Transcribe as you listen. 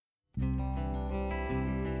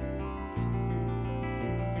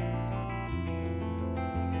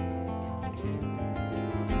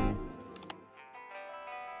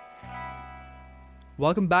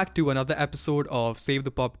Welcome back to another episode of Save the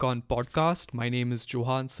Popcorn podcast. My name is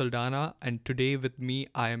Johan Saldana, and today with me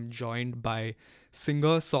I am joined by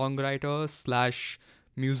singer, songwriter, slash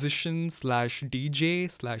musician, slash DJ,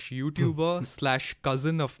 slash YouTuber, slash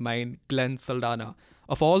cousin of mine, Glenn Saldana.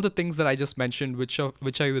 Of all the things that I just mentioned, which are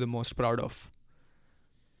you the most proud of?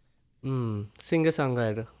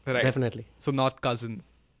 Singer-songwriter. Right. Definitely. So not cousin.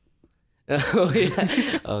 Oh,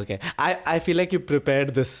 yeah. Okay. I feel like you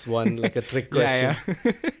prepared this one like a trick question.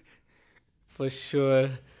 Yeah. For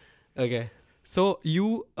sure. Okay. So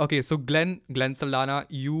Glenn Saldana,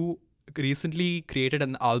 you recently created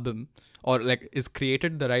an album, or like is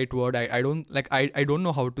created the right word? I don't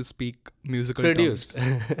know how to speak musical Produced.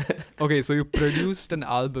 terms. Okay, so you produced an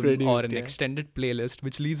album or Produced, an yeah. extended playlist,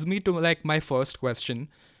 which leads me to like my first question.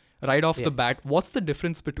 Right off Yeah. the bat, what's the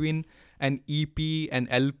difference between an EP, an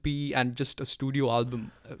LP, and just a studio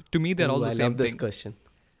album? To me, they're all Ooh, the I same love this thing. question.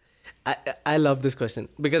 I love this question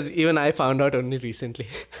because even I found out only recently.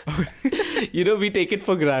 We take it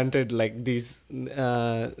for granted, like these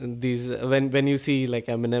when you see like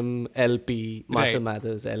Eminem LP, Marshall Right.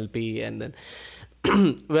 Mathers LP, and then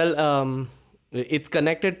it's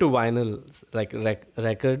connected to vinyls, like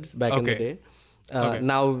records back in the Okay. day. Okay.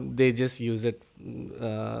 Now they just use it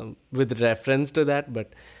with reference to that,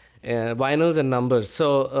 but vinyls and numbers.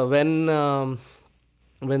 So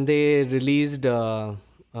when they released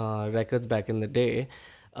records back in the day,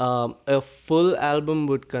 a full album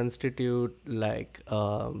would constitute like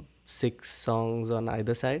 6 songs on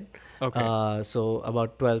either side. Okay. So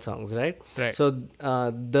about 12 songs, right? Right. So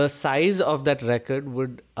the size of that record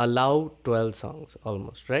would allow 12 songs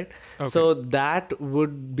almost, right? Okay. So that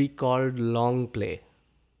would be called long play.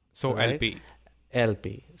 So right? LP.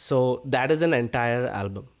 LP. So that is an entire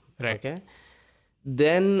album. Right. Okay.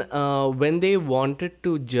 Then when they wanted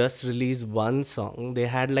to just release one song, they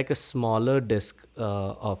had like a smaller disc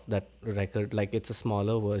of that record, like it's a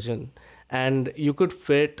smaller version, and you could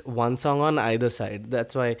fit one song on either side.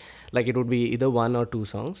 That's why like it would be either one or two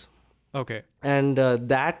songs, Okay. and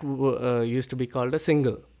that used to be called a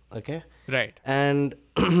single. Okay. Right. And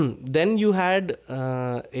then you had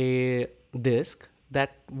a disc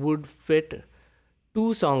that would fit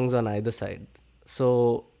 2 songs on either side.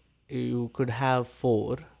 So you could have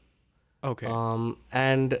 4. Okay.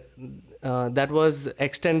 And that was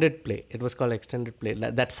extended play. It was called extended play.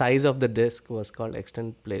 That size of the disc was called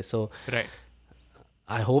extended play. So Right.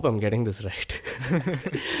 I hope I'm getting this right.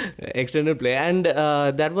 Extended play, and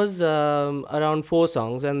that was around 4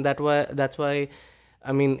 songs, and that's why,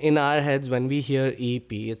 I mean, in our heads when we hear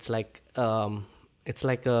EP, it's like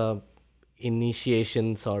a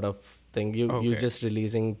initiation sort of thing. You're Okay. just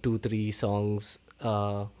releasing 2-3 songs,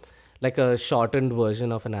 like a shortened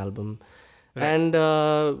version of an album. Right. And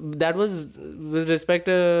that was with respect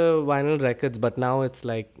to vinyl records, but now it's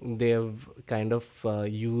like they have kind of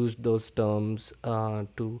used those terms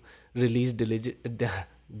to release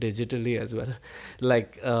digitally as well.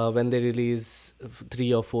 Like when they release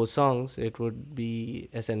 3 or 4 songs, it would be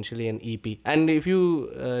essentially an EP. And if you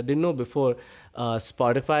didn't know before,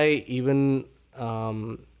 Spotify even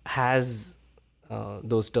has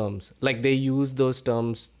those terms. Like they use those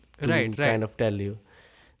terms to Right. kind of tell you.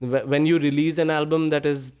 When you release an album that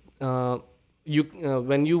is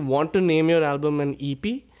when you want to name your album an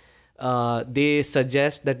EP, they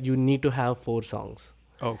suggest that you need to have 4 songs.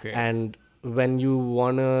 Okay. And when you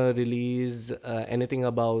want to release anything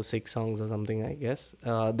above 6 songs or something, I guess,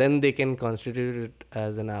 then they can constitute it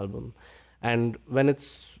as an album. And when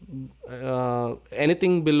it's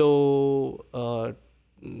anything below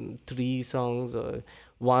 3 songs,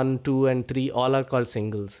 1, 2, and 3, all are called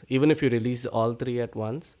singles. Even if you release all 3 at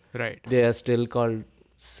once, Right. they are still called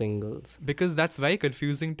singles. Because that's very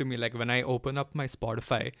confusing to me. Like when I open up my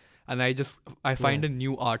Spotify and I find a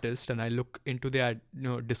new artist and I look into their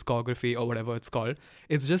discography or whatever it's called,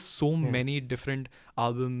 it's just so many different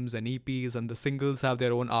albums and EPs, and the singles have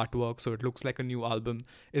their own artwork, so it looks like a new album.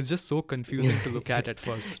 It's just so confusing to look at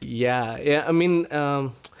first. Yeah. I mean,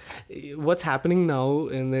 what's happening now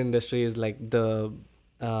in the industry is like the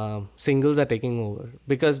singles are taking over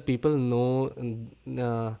because people know,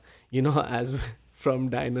 as from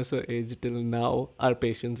dinosaur age till now, our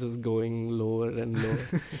patience is going lower and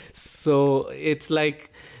lower. So it's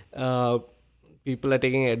like people are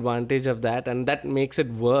taking advantage of that, and that makes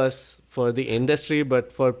it worse for the industry.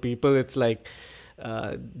 But for people, it's like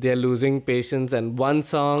they're losing patience, and one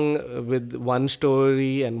song with one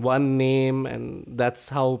story and one name, and that's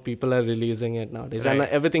how people are releasing it nowadays. Right. And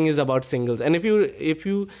everything is about singles. And if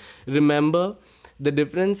you remember, the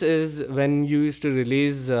difference is when you used to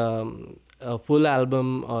release a full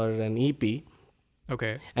album or an EP.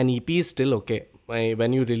 Okay. An EP is still okay.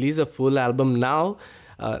 when you release a full album now,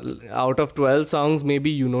 out of 12 songs,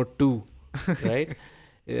 maybe you know two, right?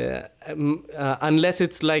 Yeah, unless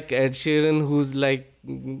it's like Ed Sheeran, who's like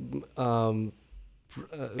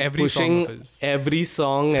Every song of pushing his. every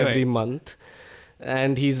song every Right. month,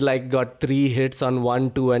 and he's like got 3 hits on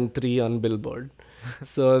 1, 2, and 3 on Billboard.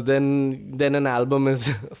 So then an album is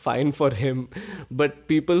fine for him. But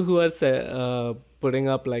people who are putting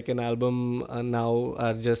up like an album now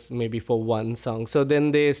are just maybe for one song. So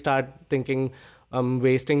then they start thinking, I'm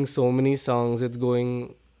wasting so many songs, it's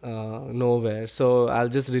going nowhere. So I'll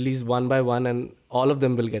just release one by one, and all of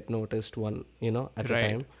them will get noticed one, at a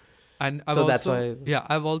Right. time. And I've So also that's why,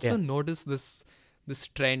 I've also yeah. noticed this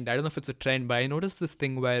trend. I don't know if it's a trend, but I noticed this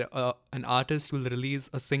thing where an artist will release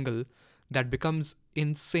a single that becomes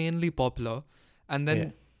insanely popular, and then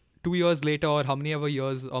Yeah. 2 years later, or how many ever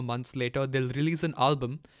years or months later, they'll release an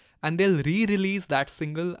album, and they'll re-release that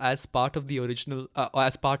single as part of the original, or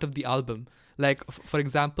as part of the album. Like for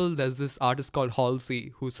example, there's this artist called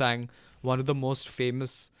Halsey who sang one of the most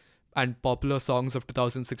famous and popular songs of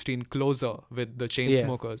 2016, Closer, with the Yeah.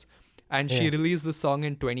 Chainsmokers. And she Yeah. released this song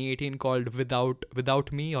in 2018 called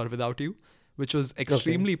Without Me or Without You, which was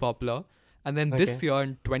extremely popular. And then this Okay. year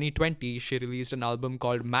in 2020, she released an album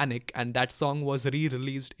called Manic, and that song was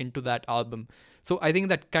re-released into that album. So I think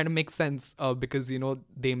that kind of makes sense, because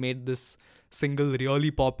they made this single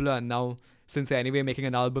really popular, and now since they're anyway making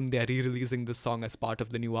an album, they are re-releasing this song as part of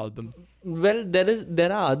the new album. Well,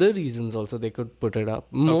 there are other reasons also they could put it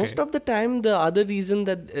up. Most Okay. of the time, the reason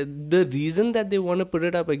that they want to put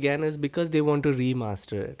it up again is because they want to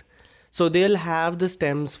remaster it. So they'll have the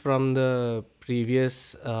stems from the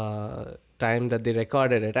previous time that they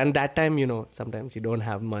recorded it, and that time, sometimes you don't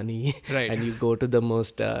have money, Right. and you go to the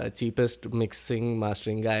most cheapest mixing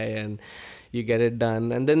mastering guy, and you get it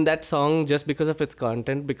done, and then that song, just because of its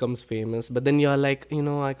content, becomes famous. But then you're like,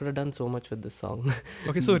 I could have done so much with this song.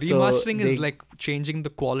 Okay, so So remastering is they- like changing the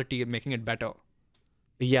quality and making it better.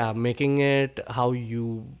 Yeah, making it how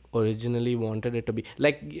you originally wanted it to be,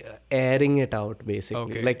 like airing it out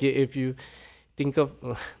basically. Okay. Like if you think of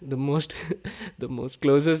the most the most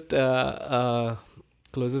closest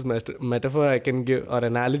metaphor I can give, or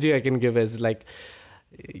analogy I can give, is like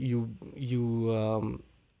you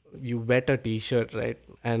wet a t-shirt, right?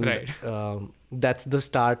 And Right. that's the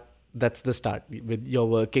start with you're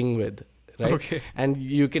working with, right? Okay. And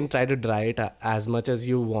you can try to dry it as much as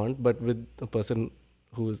you want, but with a person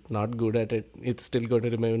who is not good at it, it's still going to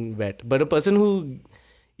remain wet. But a person who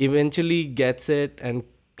eventually gets it and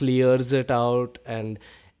clears it out and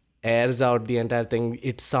airs out the entire thing,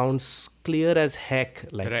 it sounds clear as heck.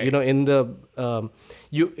 Like, Right. in the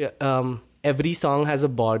every song has a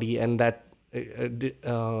body, and that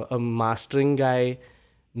a mastering guy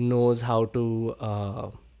knows how to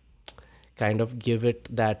kind of give it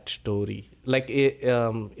that story. Like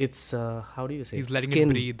it's how do you say He's it? letting Skin.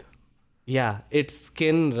 it breathe. Yeah, its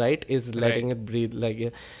skin, right, is letting Right. it breathe.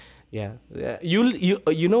 Like, yeah.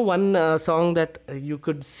 You know one song that you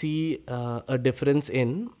could see a difference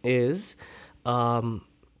in is um,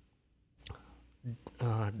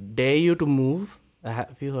 "Dare You to Move."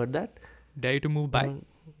 Have you heard that? Dare You to Move by?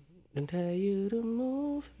 Dare You to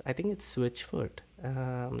Move. I think it's Switchfoot.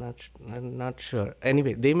 I'm not sure.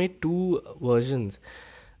 Anyway, they made two versions,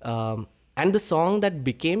 and the song that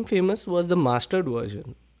became famous was the mastered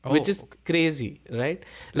version. Oh, Which is okay. crazy, right?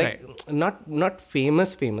 Like, not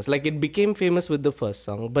famous. Like, it became famous with the first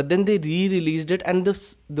song, but then they re-released it, and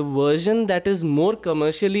the version that is more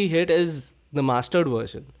commercially hit is the mastered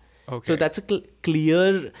version. Okay. So that's a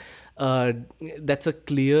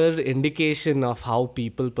clear indication of how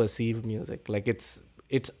people perceive music. Like, it's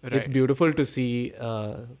Right. beautiful to see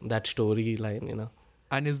that storyline.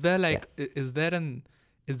 And is there like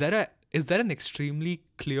is there an extremely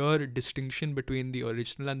clear distinction between the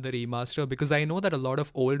original and the remaster? Because I know that a lot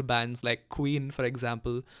of old bands like Queen, for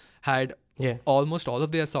example, had Yeah. almost all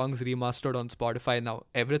of their songs remastered on Spotify now.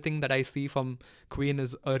 Everything that I see from Queen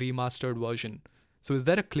is a remastered version. So is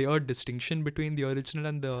there a clear distinction between the original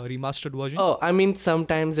and the remastered version? Oh, I mean,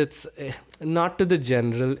 sometimes it's not to the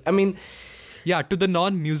general. I mean, Yeah, to the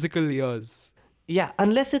non-musical ears. yeah,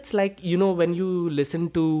 unless it's like, when you listen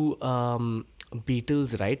to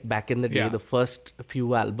Beatles, right? Back in the day, Yeah. the first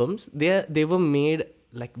few albums, they were made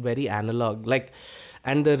like very analog, like,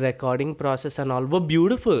 and the recording process and all were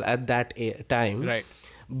beautiful at that time. Right.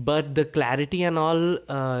 But the clarity and all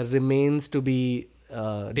remains to be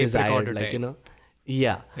desired, recorded, like, right?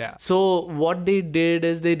 Yeah. Yeah. So what they did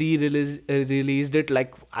is they released it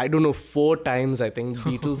like, I don't know, 4 times. I think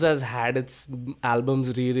Beatles has had its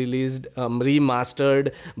albums re-released,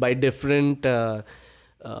 remastered by different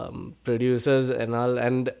producers and all,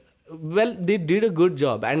 and well, they did a good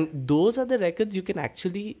job, and those are the records you can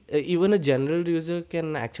actually even a general user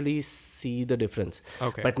can actually see the difference.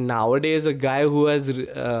 Okay. But nowadays, a guy who has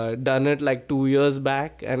done it like 2 years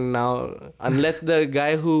back, and now, unless the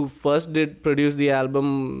guy who first did produce the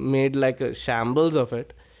album made like a shambles of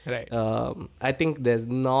it, Right. I think there's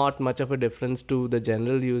not much of a difference to the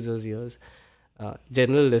general user's ears.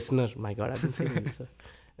 General listener, my God, I've been saying user.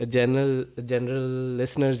 A general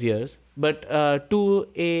listener's ears, but to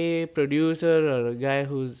a producer or a guy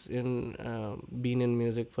who's been in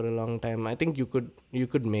music for a long time, I think you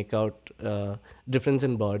could make out difference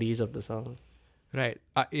in bodies of the song, Right.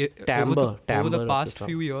 timbre Over the of the past song.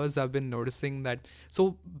 few years, I've been noticing that.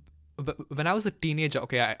 So, when I was a teenager,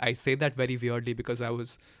 okay, I say that very weirdly because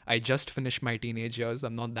I just finished my teenage years.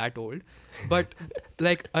 I'm not that old. But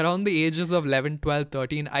like around the ages of 11, 12,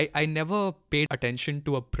 13, I never paid attention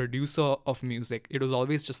to a producer of music. It was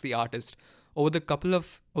always just the artist. Over the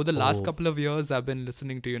last Oh, couple of years, I've been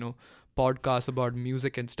listening to, podcasts about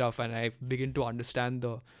music and stuff, and I've begun to understand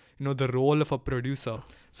the role of a producer.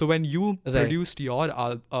 So when you right. produced your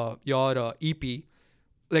EP,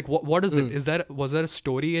 like what is it? Mm, Was there a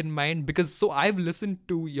story in mind? Because so I've listened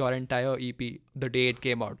to your entire EP the day it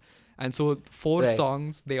came out, and so four right.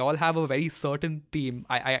 songs, they all have a very certain theme.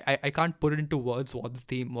 I can't put it into words what the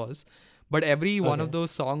theme was, but every one of Okay.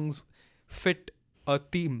 those songs fit a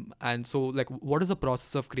theme. And so, like, what is the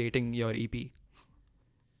process of creating your EP?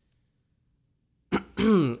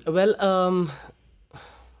 Well,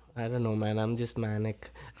 I don't know, man. I'm just manic.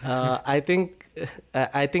 I think,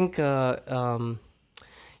 I think,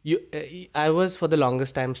 I was for the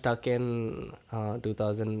longest time stuck in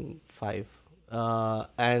 2005,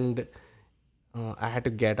 and I had to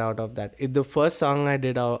get out of that. The first song I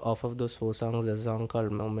did off of those four songs is a song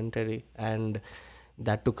called "Momentary," and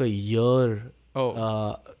that took a year, Oh,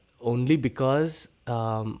 uh, only because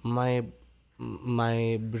my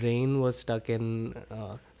brain was stuck in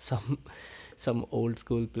some old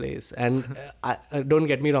school place. And don't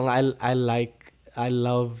get me wrong, I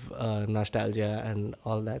love nostalgia and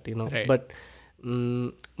all that, right, but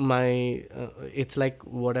my it's like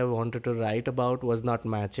what I wanted to write about was not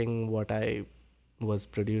matching what I was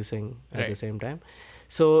producing at the right, same time.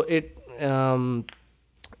 So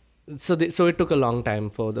so it took a long time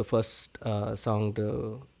for the first song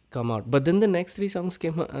to come out, but then the next three songs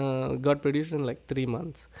got produced in like 3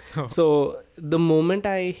 months. So the moment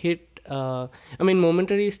I hit I mean,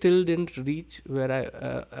 Momentary still didn't reach where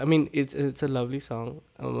I mean, it's a lovely song,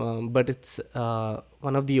 but it's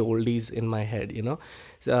one of the oldies in my head,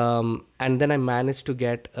 and then I managed to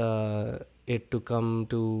get it to come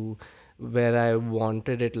to where I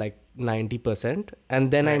wanted it, like 90%,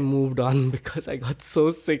 and then I right. moved on because I got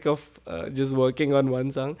so sick of just working on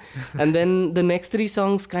one song. And then the next three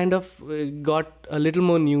songs kind of got a little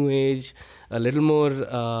more new age, a little more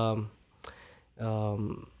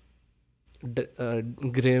um,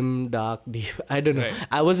 grim, dark, deep. I don't know. Right.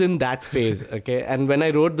 I was in that phase, okay. And when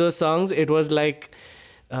I wrote those songs, it was like,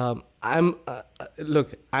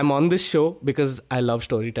 look, I'm on this show because I love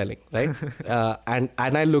storytelling, right? And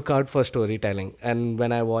I look out for storytelling. And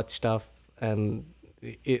when I watch stuff, and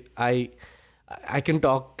I can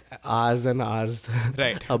talk hours and hours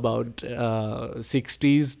Right. about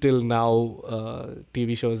 60s till now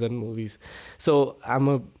TV shows and movies. So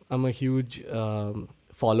I'm a huge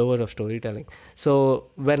follower of storytelling.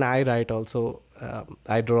 So when I write, also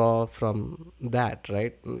I draw from that,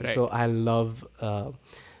 right? Right. So I love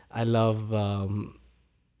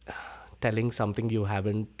telling something you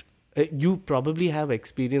haven't, you probably have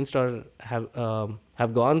experienced or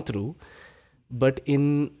have gone through, but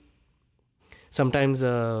in sometimes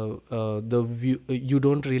the view, you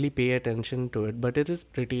don't really pay attention to it, but it is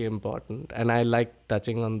pretty important, and I like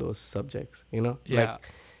touching on those subjects, Yeah. like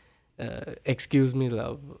excuse me,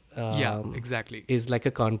 love, Yeah. Exactly. is like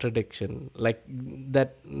a contradiction, like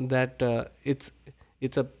that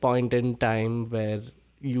it's a point in time where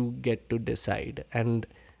you get to decide, and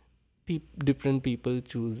different people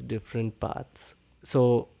choose different paths.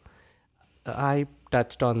 So I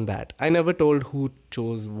touched on that. I never told who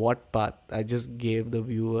chose what path. I just gave the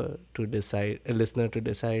viewer to decide, a listener to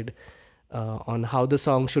decide on how the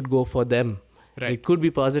song should go for them. Right. It could be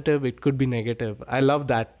positive, it could be negative. I love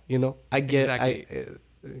that. Exactly.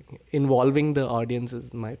 Involving the audience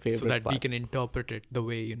is my So favorite that we part. can interpret it the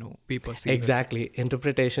way we perceive it. Exactly.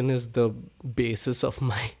 Interpretation is the basis of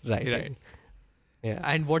my writing. Right. Yeah.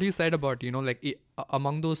 And what you said about like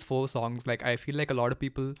among those four songs, like I feel like a lot of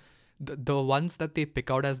people, the ones that they pick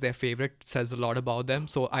out as their favorite says a lot about them.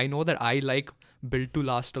 So I know that I like Built to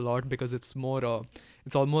Last a lot because it's more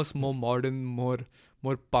it's almost more modern,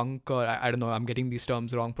 more punk, or I don't know, I'm getting these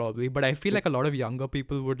terms wrong probably, but I feel like a lot of younger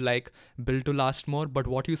people would like Built to Last more. But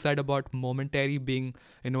what you said about Momentary being,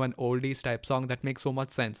 an oldies type song, that makes so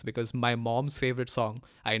much sense, because my mom's favorite song,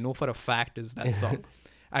 I know for a fact, is that song.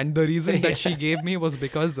 And the reason that she gave me was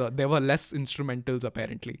because there were less instrumentals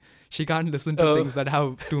apparently. She can't listen to things that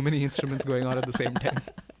have too many instruments going on at the same time.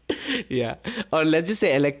 Yeah, or let's just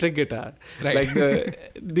say electric guitar. Right. Like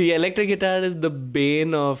the electric guitar is the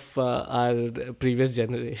bane of our previous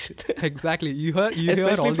generation. Exactly. You hear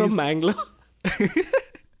Especially all from these Mangalore.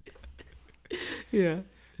 Yeah.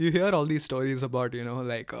 you hear all these stories about,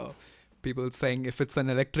 like people saying if it's an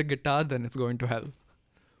electric guitar, then it's going to hell.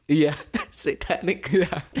 Yeah, satanic.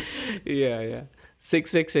 Yeah. Yeah.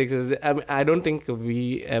 666 is. I mean, I don't think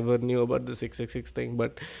we ever knew about the 666 thing,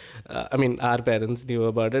 but I mean, our parents knew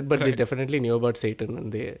about it, but they Right. definitely knew about Satan,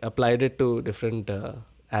 and they applied it to different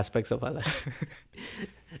aspects of our life.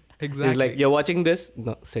 Exactly. It's like, you're watching this?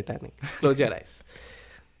 No, satanic. Close your eyes.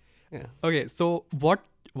 Yeah. Okay, so what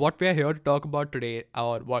we're here to talk about today,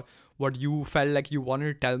 or what you felt like you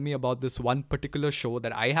wanted to tell me about this one particular show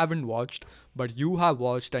that I haven't watched, but you have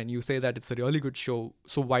watched, and you say that it's a really good show.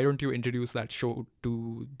 So why don't you introduce that show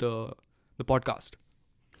to the podcast?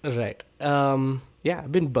 Right. Yeah,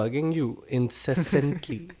 I've been bugging you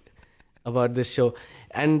incessantly about this show,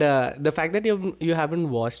 and the fact that you haven't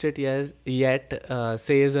watched it yet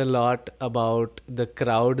says a lot about the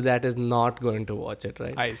crowd that is not going to watch it,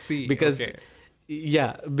 right? I see. Because Okay.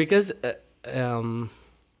 because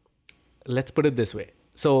let's put it this way.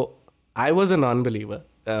 So I was a non-believer.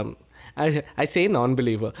 I say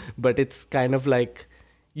non-believer, but it's kind of like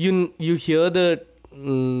you hear the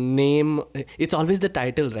name. It's always the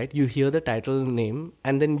title, right? You hear the title name,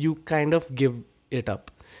 and then you kind of give it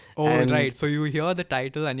up. Oh, And right. So you hear the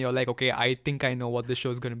title and you're like, okay, I think I know what this show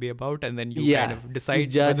is going to be about, and then you Yeah, kind of you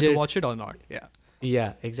decide judge whether to it. watch it or not. Yeah.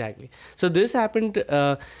 Yeah, exactly. So this happened.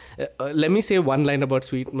 Let me say one line about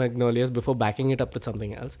Sweet Magnolias before backing it up with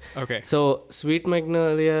something else. Okay. So Sweet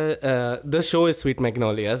Magnolia, the show is Sweet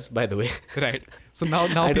Magnolias, by the way. Right. So now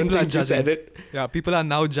I don't people are think you said judging. it. Yeah, people are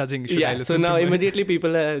now judging. Should I Yeah, listen so to now my- immediately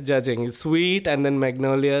people are judging. Sweet and then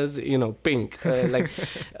Magnolias, pink, or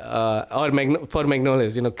for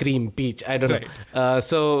Magnolias, cream, peach. I don't Right. know.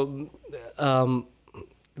 So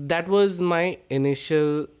that was my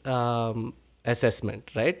initial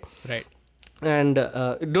assessment, right? Right. And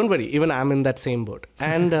don't worry, even I'm in that same boat.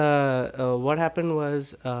 And what happened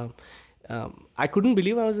was I couldn't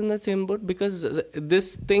believe I was in that same boat, because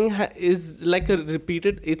this thing is like a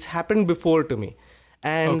repeated, it's happened before to me.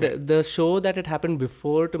 And Okay. the show that it happened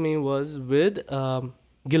before to me was with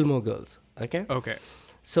Gilmore Girls. Okay. Okay.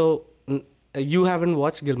 So you haven't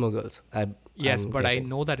watched Gilmore Girls? Yes, I'm but guessing. I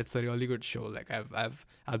know that it's a really good show. Like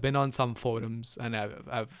I've been on some forums, and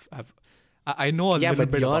I know a Yeah, little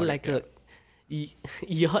but bit you're about like it.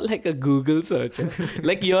 you're like a Google searcher.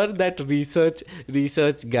 Like, you're that research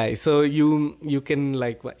guy. So you can,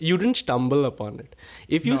 like, you didn't stumble upon it.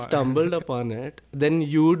 If you No. stumbled upon it, then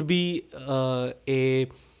you'd be a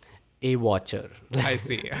watcher. Yeah. I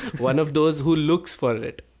see. One of those who looks for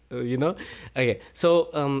it. Okay. So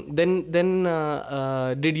then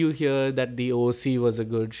did you hear that the OC was a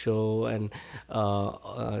good show, and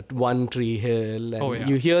One Tree Hill, and Oh, yeah.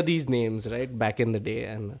 you hear these names, right, back in the day?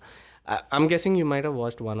 And I'm guessing you might have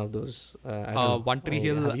watched one of those. I don't know. One Tree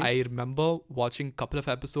Hill, Have you? I remember watching a couple of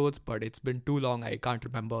episodes, but it's been too long. I can't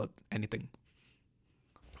remember anything.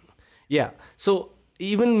 Yeah. So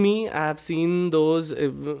even me, I've seen those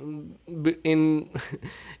in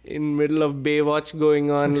in middle of Baywatch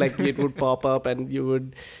going on. Like, it would pop up, and you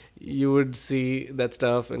would see that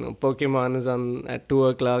stuff. Pokemon is on at 2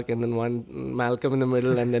 o'clock, and then one Malcolm in the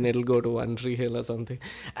Middle, and then it'll go to One Tree Hill or something.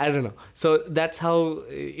 I don't know. So that's how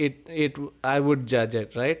it I would judge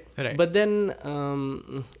it, right? Right. But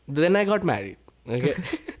then I got married. Okay.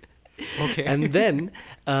 Okay. And then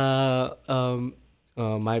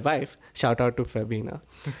my wife, shout out to Fabina,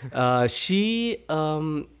 she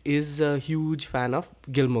is a huge fan of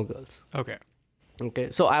Gilmore Girls. Okay.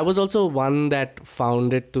 Okay, so I was also one that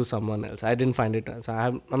found it to someone else. I didn't find it. So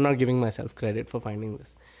I'm not giving myself credit for finding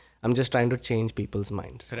this. I'm just trying to change people's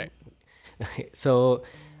minds. Right. So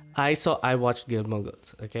I watched Gilmore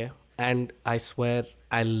Girls, okay, and I swear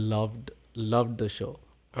I loved the show.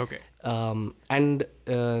 Okay. And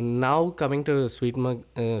now coming to Sweet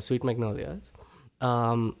Magnolias,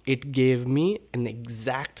 it gave me an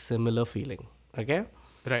exact similar feeling. Okay,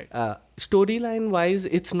 Right. storyline wise,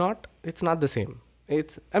 it's not the same.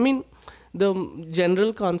 I mean, the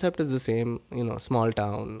general concept is the same. Small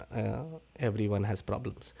town, everyone has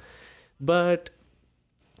problems, but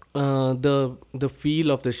the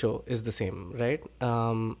feel of the show is the same, right?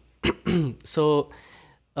 So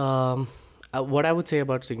um, what I would say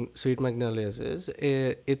about Sweet Magnolias is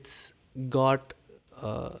it's got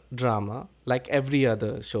drama like every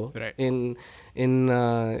other show. Right. In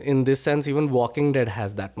this sense, even Walking Dead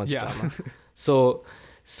has that much Yeah. drama.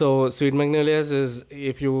 So Sweet Magnolias is,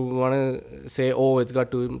 if you want to say, oh, it's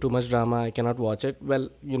got too much drama, I cannot watch it. Well,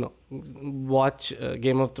 watch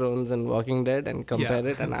Game of Thrones and Walking Dead and compare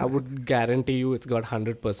it, and I would guarantee you it's got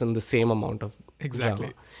 100% the same amount of Exactly.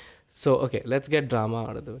 drama. So okay, let's get drama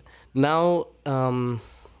out of the way. Now,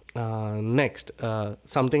 next,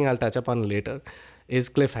 something I'll touch upon later is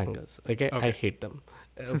cliffhangers. Okay, I hate them.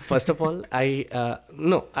 First of all, I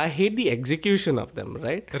hate the execution of them.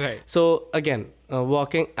 Right. Right. So again,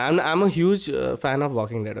 I'm a huge fan of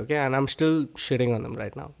Walking Dead. Okay, and I'm still shitting on them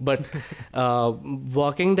right now. But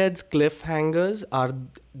Walking Dead's cliffhangers are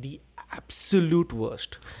the absolute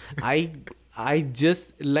worst. I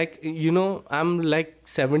just I'm like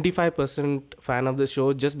 75% fan of the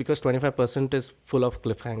show just because 25% is full of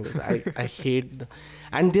cliffhangers. I hate them.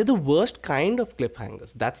 And they're the worst kind of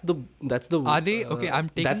cliffhangers. That's the Are they okay?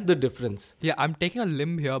 That's the difference. Yeah, I'm taking a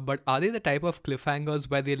limb here, but are they the type of cliffhangers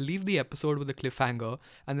where they leave the episode with a cliffhanger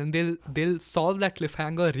and then they'll solve that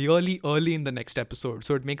cliffhanger really early in the next episode,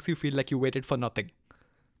 so it makes you feel like you waited for nothing?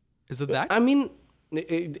 Is it that? I mean,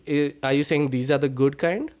 are you saying these are the good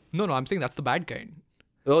kind? No, I'm saying that's the bad kind.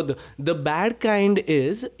 Oh, the bad kind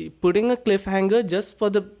is putting a cliffhanger just for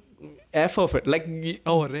the F of it. Like,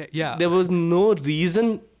 Yeah. there was no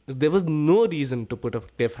reason to put a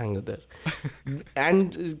cliffhanger there.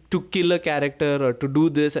 And to kill a character or to do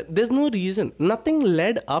this. There's no reason. Nothing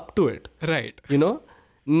led up to it. Right.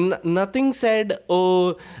 Nothing said,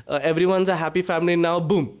 oh, everyone's a happy family now,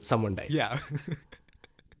 boom, someone dies. Yeah.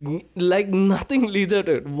 Like, nothing leads up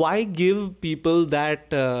to it. Why give people that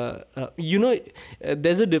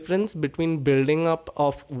there's a difference between building up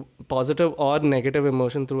of positive or negative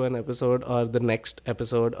emotion through an episode or the next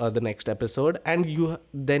episode or the next episode, and you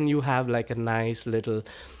have like a nice little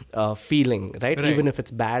feeling, right? Even if it's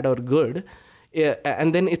bad or good. Yeah,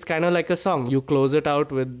 and then it's kind of like a song. You close it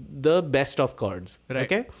out with the best of chords.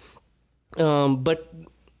 Right. Okay.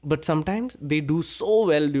 But sometimes they do so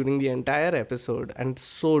well during the entire episode and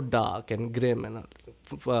so dark and grim and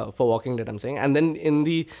for Walking Dead, I'm saying. And then in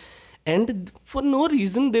the end, for no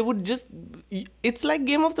reason, they would just... It's like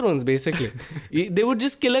Game of Thrones, basically. They would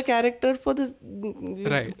just kill a character for this,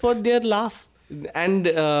 for their laugh. And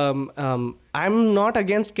I'm not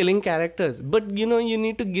against killing characters, but you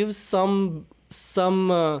need to give some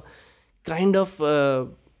kind of a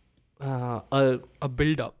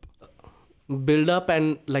build up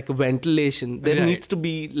and like a ventilation. There needs to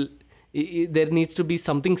be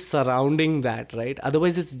something surrounding that, right?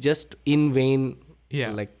 Otherwise it's just in vain.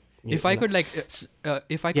 If I could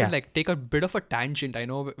take a bit of a tangent, I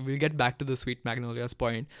know we'll get back to the Sweet Magnolias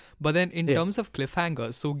point, but then in terms of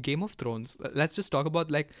cliffhangers, so Game of Thrones, let's just talk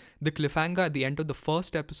about like the cliffhanger at the end of the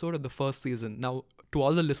first episode of the first season. Now, to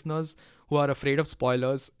all the listeners who are afraid of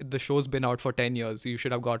spoilers, the show's been out for 10 years. You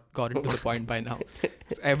should have gotten to the point by now.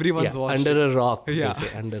 So everyone's watched under a rock. Yeah. They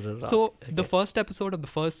say, under a rock. So the first episode of the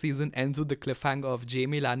first season ends with the cliffhanger of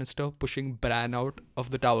Jaime Lannister pushing Bran out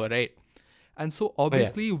of the tower, right? And so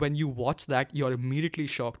obviously when you watch that, you're immediately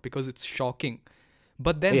shocked because it's shocking.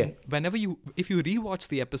 But then if you rewatch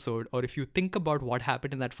the episode or if you think about what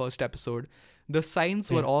happened in that first episode, the signs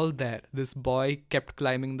were all there. This boy kept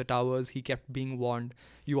climbing the towers. He kept being warned.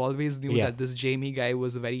 You always knew that this Jaime guy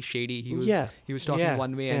was very shady. He was talking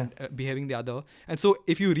one way and behaving the other. And so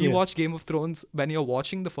if you rewatch Game of Thrones, when you're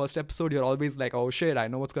watching the first episode, you're always like, oh shit, I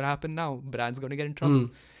know what's going to happen now. Bran's going to get in trouble.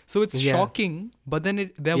 So it's shocking, but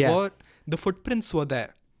then the footprints were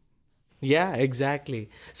there. Yeah,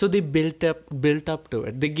 exactly. So they built up to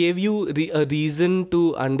it. They gave you a reason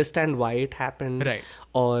to understand why it happened, right?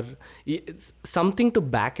 Or it's something to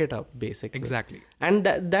back it up, basically. Exactly. And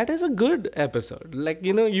that is a good episode. Like,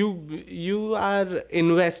 you are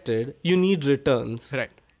invested. You need returns,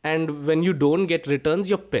 right? And when you don't get returns,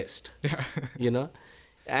 you're pissed. Yeah.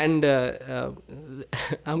 And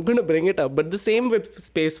I'm gonna bring it up, but the same with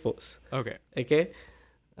Space Force. Okay.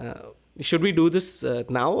 Should we do this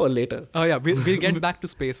now or later? Oh yeah, we'll get back to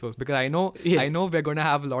Space Force because I know we're going to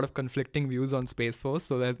have a lot of conflicting views on Space Force,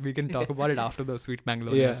 so that we can talk about it after the Sweet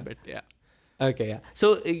Magnolias bit. Yeah. Okay. Yeah.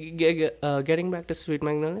 So getting back to Sweet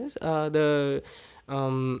Magnolias, they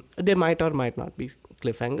might or might not be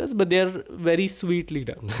cliffhangers, but they're very sweetly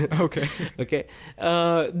done. Okay. Okay.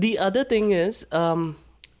 The other thing is,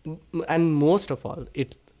 and most of all,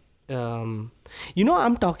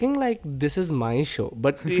 I'm talking like this is my show,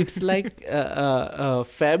 but it's like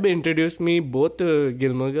Feb introduced me both to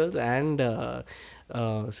Gilmore Girls and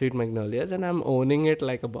Sweet Magnolias, and I'm owning it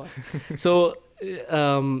like a boss. So,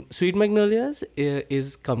 Sweet Magnolias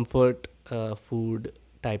is comfort food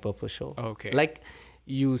type of a show. Okay. Like,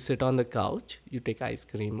 you sit on the couch, you take ice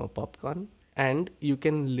cream or popcorn, and you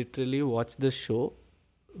can literally watch the show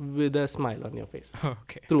with a smile on your face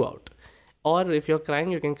Okay. throughout. Or if you're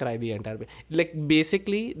crying, you can cry the entire way. Like,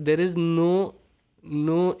 basically, there is no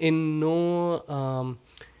in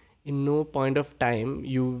no point of time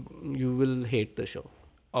you will hate the show.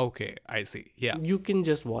 Okay. I see. Yeah. You can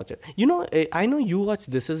just watch it. I know you watch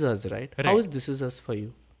This Is Us, right? How Right. is This Is Us for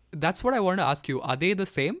you? That's what I want to ask you. Are they the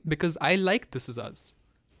same? Because I like This Is Us.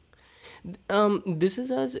 This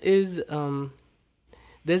Is Us is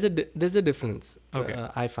there's a difference. Okay.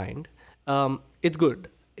 I find it's good.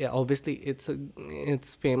 Yeah, obviously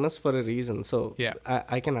it's famous for a reason. So Yeah.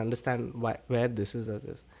 I can understand where This Is Us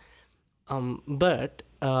is. But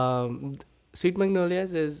Sweet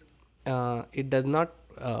Magnolias is it does not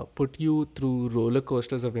put you through roller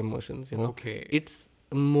coasters of emotions. Okay. It's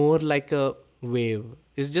more like a wave.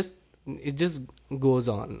 It just goes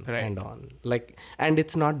on Right. and on, like, and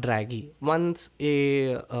it's not draggy. Once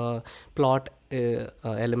a plot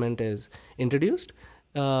element is introduced,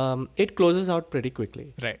 it closes out pretty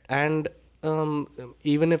quickly. Right. And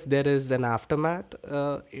even if there is an aftermath,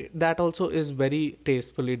 that also is very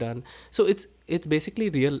tastefully done. So it's basically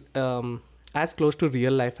real, as close to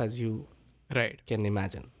real life as you Right. can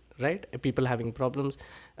imagine, right? People having problems,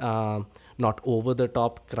 not over the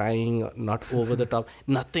top crying, not over the top,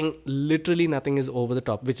 literally nothing is over the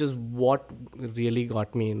top, which is what really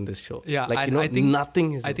got me in this show. Yeah, like, and I think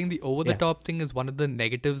nothing is. I think the over the top thing is one of the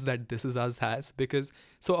negatives that This Is Us has, because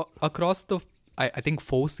across the I think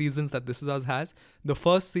 4 seasons that This Is Us has, the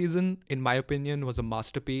first season, in my opinion, was a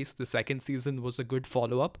masterpiece. The second season was a good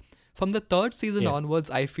follow-up. From the third season Yeah. onwards,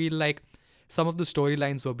 I feel like some of the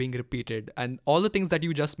storylines were being repeated, and all the things that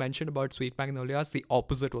you just mentioned about Sweet Magnolias, the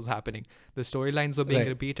opposite was happening. The storylines were being Right.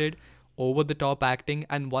 repeated, over the top acting,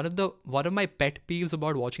 and one of my pet peeves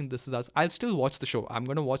about watching This Is Us, I'll still watch the show. I'm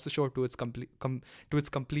gonna watch the show to its to its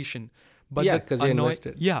completion. But Yeah, the 'cause you're annoy-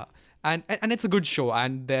 invested. Yeah, and it's a good show,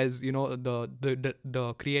 and there's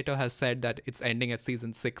the creator has said that it's ending at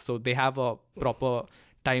season 6, so they have a proper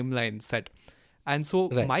timeline set. And so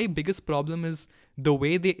Right. my biggest problem is the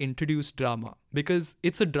way they introduce drama, because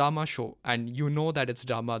it's a drama show and you know that it's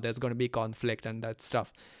drama, there's going to be conflict and that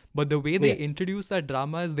stuff. But the way they Yeah. introduce that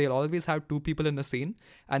drama is they'll always have 2 people in a scene,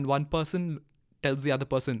 and one person tells the other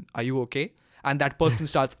person, "Are you okay?" And that person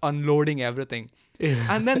starts unloading everything.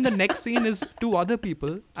 And then the next scene is 2 other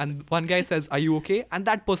people, and one guy says, "Are you okay?" And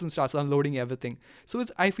that person starts unloading everything. So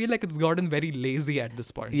I feel like it's gotten very lazy at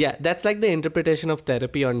this point. Yeah, that's like the interpretation of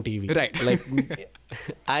therapy on TV. Right. Like,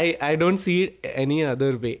 I don't see it any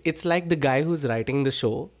other way. It's like the guy who's writing the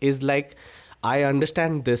show is like, I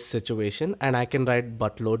understand this situation and I can write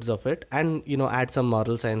buttloads of it and, add some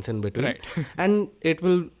moral science in between. Right. And it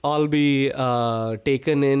will all be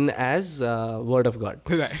taken in as word of God.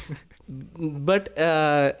 Right. But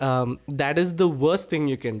that is the worst thing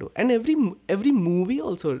you can do. And every movie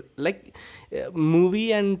also, like,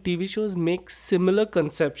 movie and TV shows make similar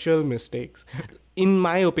conceptual mistakes. In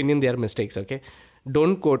my opinion, they are mistakes, okay?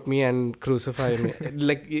 Don't quote me and crucify me.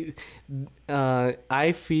 Like,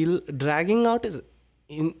 I feel dragging out is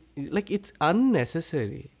it's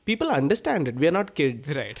unnecessary. People understand it. We are not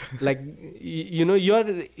kids. Right. Like,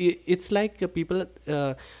 it's like people,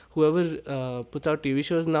 whoever puts out TV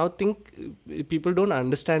shows now think people don't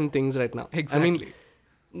understand things right now. Exactly. I mean,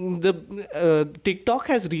 the TikTok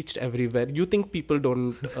has reached everywhere. You think people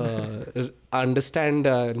don't understand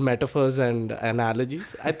metaphors and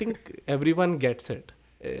analogies? I think everyone gets it.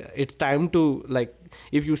 It's time to, like,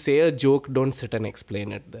 if you say a joke, don't sit and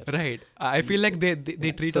explain it there. Right. I feel like they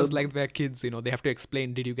treat So- us like we're kids, they have to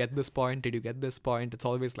explain, did you get this point? Did you get this point? It's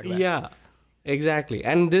always like that. Yeah, exactly.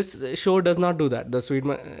 And this show does not do that.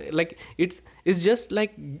 The like, it's just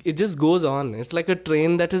like, it just goes on. It's like a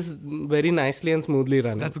train that is very nicely and smoothly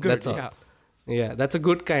running. That's good. all. Yeah. Yeah, that's a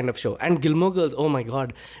good kind of show. And Gilmore Girls, oh my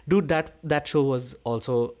god, dude, that show was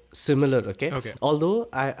also similar. Okay. Okay. Although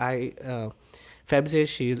Feb says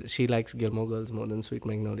she likes Gilmore Girls more than Sweet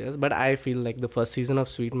Magnolias, but I feel like the first season of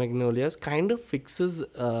Sweet Magnolias kind of fixes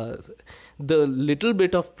the little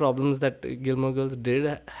bit of problems that Gilmore Girls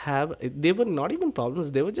did have. They were not even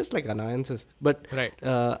problems; they were just like annoyances. But Right.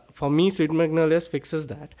 For me, Sweet Magnolias fixes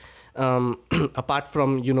that. Apart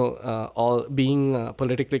from all being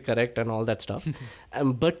politically correct and all that stuff,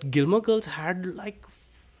 but Gilmore Girls had like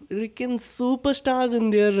freaking superstars in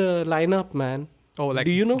their lineup, man. Oh, like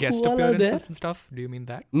Do you know guest who all are there? appearances and stuff? Do you mean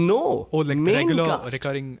that? No. Oh, like main regular cast.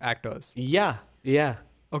 recurring actors. Yeah, yeah.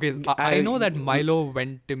 Okay, I know that Milo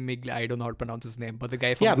Ventimiglia. I don't know how to pronounce his name, but the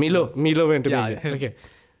guy from Yeah, The Milo Simpsons. Ventimiglia. him. Okay.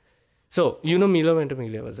 So, you know Milo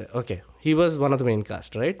Ventimiglia was there. Okay. He was one of the main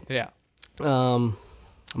cast, right? Yeah.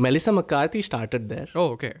 Melissa McCarthy started there.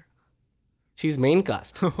 Oh, okay. She's main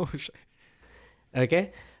cast. Oh, shit.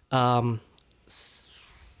 Okay.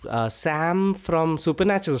 Sam from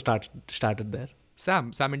Supernatural started there.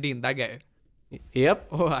 Sam and Dean, that guy. Yep.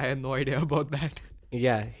 Oh, I had no idea about that.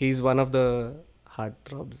 Yeah, he's one of the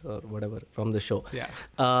heartthrobs or whatever from the show. Yeah.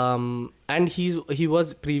 And he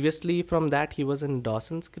was previously from that, he was in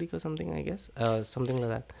Dawson's Creek or something, I guess. Something like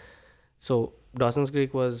that. So Dawson's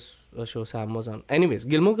Creek was a show Sam was on. Anyways,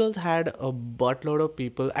 Gilmore Girls had a buttload of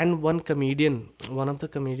people and one comedian. One of the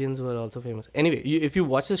comedians were also famous. Anyway, if you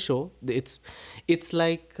watch the show, it's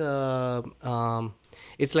like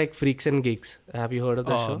Freaks and Geeks. Have you heard of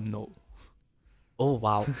that show? No. Oh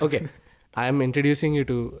wow. Okay. I am introducing you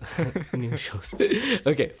to new shows.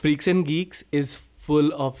 Okay, Freaks and Geeks is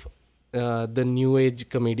full of the new age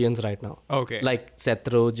comedians right now. Okay. Like Seth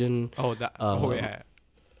Rogen. Oh, that. Yeah.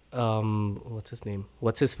 What's his name?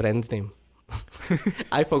 What's his friend's name?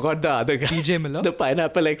 I forgot the other guy. TJ Miller. The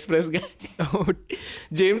Pineapple Express guy. Oh,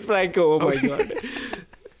 James Franco. Oh my god.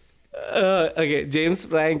 Okay, James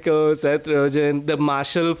Franco, Seth Rogen, the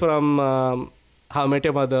Marshall from How I Met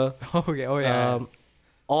Your Mother. okay. Oh, yeah.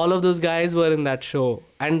 All of those guys were in that show,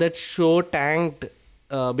 and that show tanked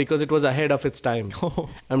because it was ahead of its time.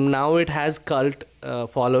 And now it has cult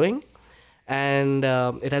following, and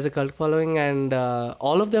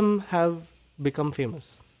all of them have become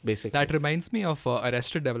famous, basically. That reminds me of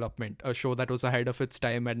Arrested Development, a show that was ahead of its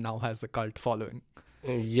time and now has a cult following.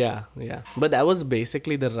 Yeah. But that was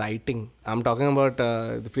basically the writing. I'm talking about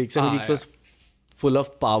the Freaks and Geeks was full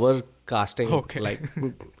of power casting. Okay. Like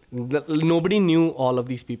nobody knew all of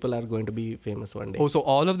these people are going to be famous one day. Oh, so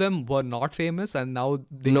all of them were not famous and now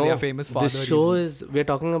they are famous for this other show reasons. we're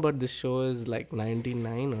talking about this show is like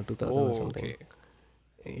 99 or 2000 or something. Okay.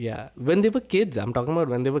 Yeah, when they were kids. I'm talking about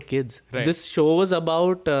when they were kids. Right. This show was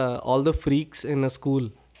about all the freaks in a school.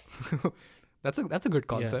 That's a good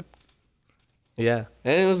concept. Yeah,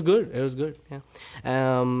 and it was good. Yeah.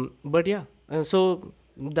 But yeah, so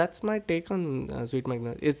that's my take on Sweet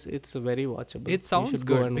Magnolia. It's very watchable. It You sounds should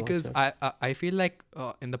go good and because watch I feel like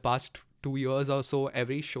in the past 2 years or so,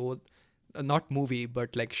 every show, not movie,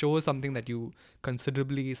 but like show is something that you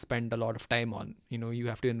considerably spend a lot of time on. You know, you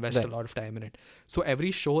have to invest a Right. lot of time in it. So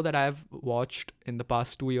every show that I've watched in the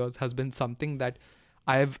past 2 years has been something that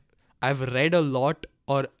I've read a lot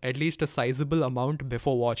or at least a sizable amount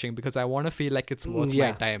before watching because I want to feel like it's worth my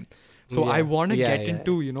Yeah. time. So Yeah. I want to Yeah, get yeah.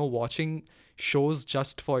 into, watching shows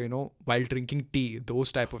just for, while drinking tea,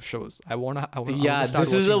 those type of shows. I want to Yeah, start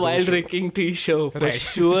this is watching a those while shows. drinking tea show for Right.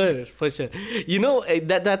 sure, for sure.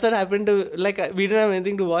 That's what happened to we didn't have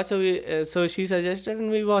anything to watch, so she suggested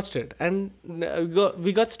and we watched it, and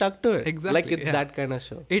we got stuck to it. Exactly, like it's yeah. that kind of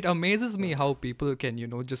show. It amazes me how people can,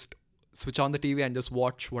 just switch on the TV and just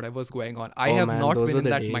watch whatever's going on. I Oh, have man, not those been were in the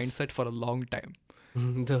that days. mindset for a long time.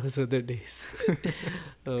 Those were the days.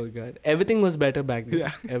 Oh god, everything was better back then.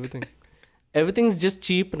 Yeah. Everything's just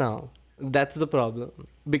cheap now. That's the problem,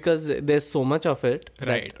 because there's so much of it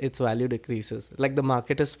Right. that its value decreases. Like the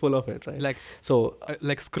market is full of it, right? Like So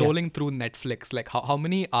like scrolling through Netflix, like how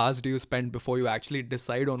many hours do you spend before you actually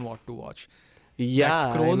decide on what to watch? yeah, That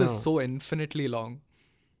I scroll know. is so infinitely long.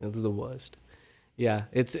 It's the worst. Yeah,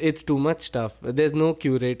 it's too much stuff. There's no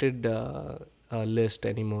curated list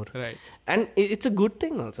anymore, Right. and it's a good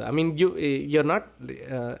thing also. I mean, you're not.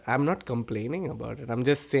 I'm not complaining about it. I'm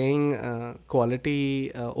just saying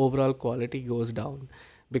quality, overall quality goes down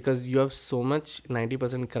because you have so much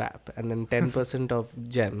 90% crap and then 10% of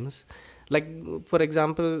gems. Like for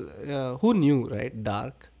example, who knew, right?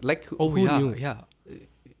 Dark. Like Oh who yeah, knew? yeah.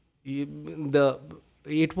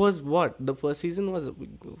 It was what the first season was.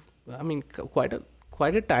 I mean, quite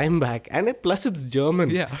a time back, and plus it's German.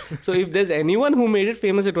 Yeah. So if there's anyone who made it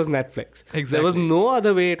famous, it was Netflix. There was Exactly. no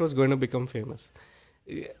other way it was going to become famous,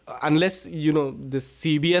 unless this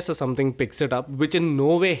CBS or something picks it up, which in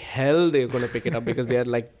no way hell they're going to pick it up because they are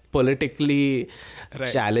like politically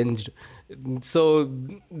Right. challenged. So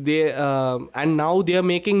they and now they are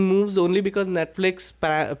making moves only because Netflix,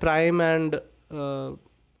 Prime, and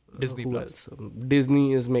Disney who Plus. else?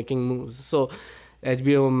 Disney is making moves. So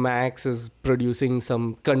HBO Max is producing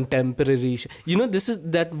some contemporary. This is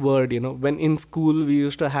that word. When in school we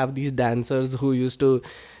used to have these dancers who used to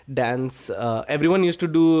dance. Everyone used to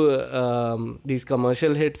do these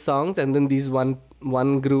commercial hit songs, and then these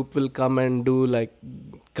one group will come and do like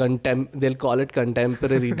they'll call it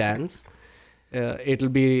contemporary dance. It'll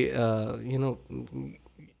be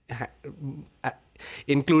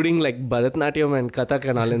including like Bharatnatyam and Kathak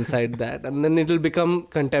and all inside that, and then it'll become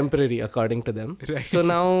contemporary according to them. Right. So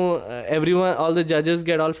now all the judges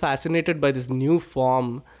get all fascinated by this new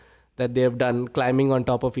form that they have done, climbing on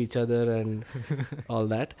top of each other and all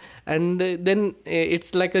that, and then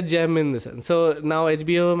it's like a gem in the sense. So now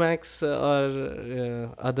HBO Max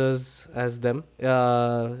or others as them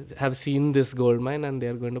have seen this gold mine, and they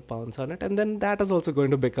are going to pounce on it, and then that is also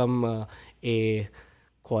going to become a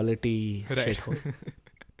quality Right. shithole.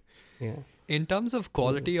 Yeah. In terms of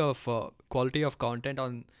quality of content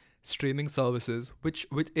on streaming services, which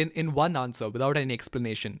in one answer without any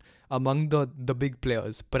explanation, among the big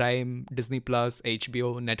players, Prime, Disney Plus,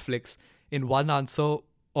 HBO, Netflix, in one answer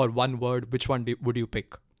or one word, which one would you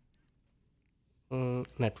pick?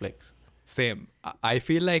 Netflix. Same. I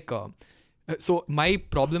feel like so my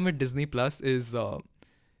problem with Disney Plus is the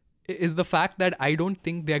fact that I don't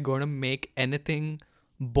think they're gonna make anything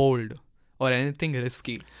bold or anything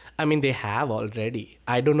risky. I mean, they have already.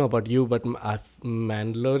 I don't know about you, but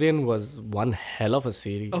Mandalorian was one hell of a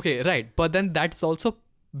series. Okay, right. But then that's also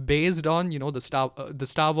based on the Star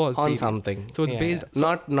Wars On series. something. So it's Yeah, based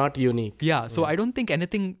yeah. Not unique. Yeah, so I don't think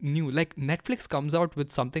anything new. Like Netflix comes out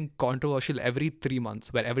with something controversial every 3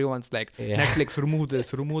 months where everyone's like, Yeah. Netflix, remove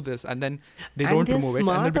this, and then they And don't they're remove it, and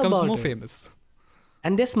smart it becomes about more it. famous.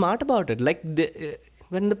 And they're smart about it. Like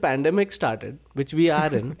when the pandemic started, which we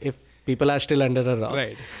are in, if people are still under a rock,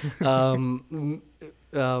 Right.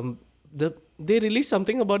 They released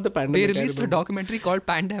something about the They pandemic. released a documentary called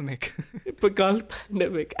Pandemic. called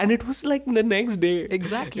Pandemic, and it was like the next day.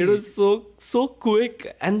 Exactly. It was so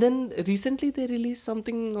quick. And then recently they released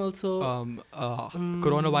something also.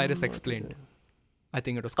 Coronavirus Explained. I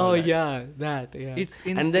think it was called Oh that. yeah, that yeah. It's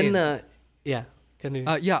And insane. then continue.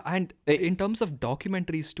 Yeah, and Eh. in terms of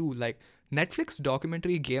documentaries too, like Netflix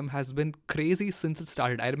documentary game has been crazy since it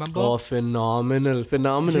started. I remember. Oh, phenomenal.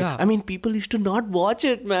 Yeah. I mean, people used to not watch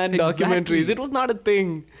it, man. Exactly. Documentaries. It was not a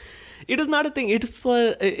thing. It is not a thing. It's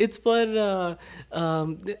for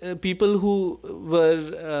people who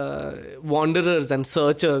were wanderers and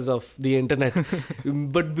searchers of the internet.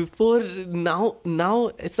 But before now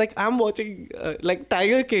it's like I'm watching like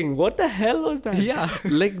Tiger King. What the hell was that? Yeah.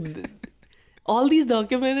 Like all these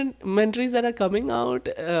documentaries that are coming out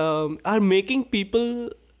are making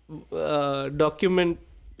people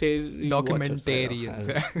Documentarians.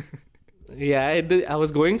 Yeah, I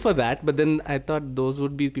was going for that, but then I thought those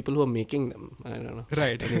would be people who are making them. I don't know.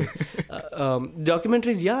 Right. Anyway,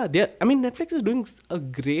 documentaries, yeah, Netflix is doing a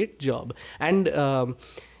great job, and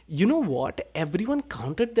you know what? Everyone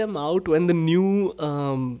counted them out when the new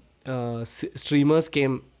streamers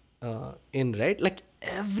came in, right? Like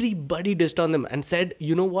everybody dissed on them and said,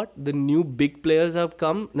 you know what? The new big players have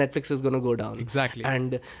come. Netflix is going to go down. Exactly.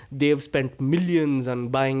 And they've spent millions on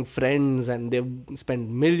buying Friends, and they've spent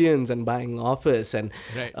millions on buying Office, and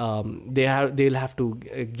Right. they'll have to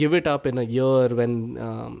give it up in a year when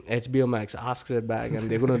HBO Max asks it back, and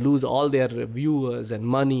they're going to lose all their viewers and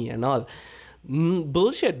money and all.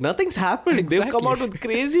 Bullshit. Nothing's happened. They've come out with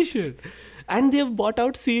crazy shit. And they've bought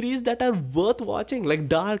out series that are worth watching, like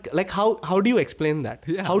Dark. Like how do you explain that?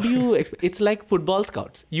 Yeah. How do you? It's like football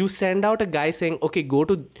scouts. You send out a guy saying, "Okay, go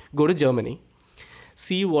to Germany,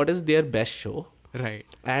 see what is their best show, Right.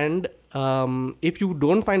 and if you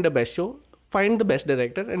don't find the best show, find the best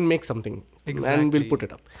director and make something, and Exactly. we'll put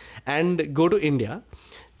it up. And go to India,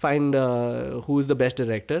 find who is the best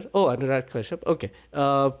director. Oh, Anurag Kashyap. Okay,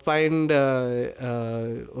 find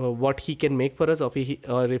what he can make for us, or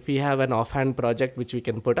if we have an offhand project which we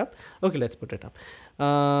can put up. Okay, let's put it up.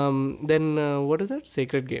 Then what is that?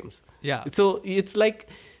 Sacred Games. Yeah. So it's like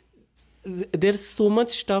there's so much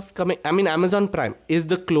stuff coming. I mean, Amazon Prime is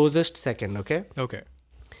the closest second. Okay. Okay.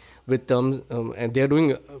 With terms, and they're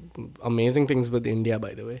doing amazing things with India,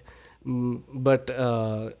 by the way. But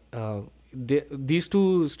these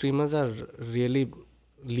two streamers are really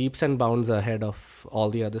leaps and bounds ahead of all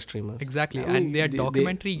the other streamers. Exactly. I mean, And their they-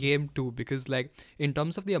 documentary game too, because like in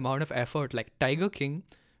terms of the amount of effort, like Tiger King,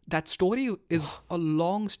 that story is a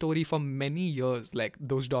long story for many years. Like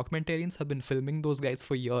those documentarians have been filming those guys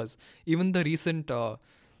for years. Even the recent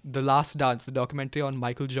The Last Dance, the documentary on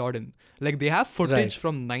Michael Jordan, like they have footage Right.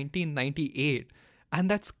 from 1998, and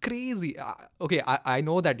that's crazy. Okay, I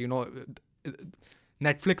know that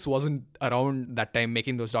Netflix wasn't around that time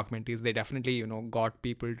making those documentaries. They definitely, got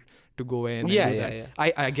people to go in and Yeah, do yeah, that.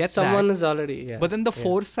 yeah. I get Someone that. is already, yeah. But then the yeah,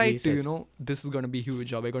 foresight to, research. this is going to be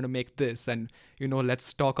huge, or we're going to make this, and, let's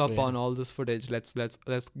stock up Yeah. on all this footage. Let's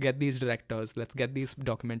get these directors. Let's get these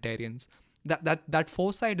documentarians. That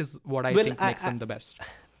foresight is what I Well, think makes them the best.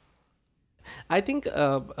 I think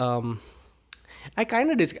I kind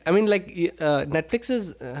of I mean, like, Netflix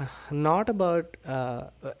is not about,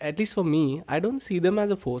 at least for me, I don't see them as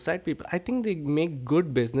a foresight people. I think they make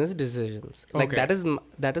good business decisions. Like, Okay.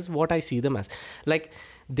 that is what I see them as. Like,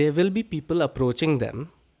 there will be people approaching them,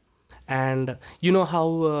 and you know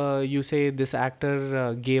how you say this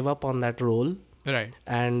actor gave up on that role, Right.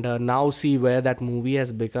 and now see where that movie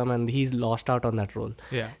has become, and he's lost out on that role.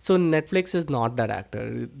 Yeah. So Netflix is not that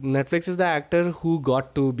actor. Netflix is the actor who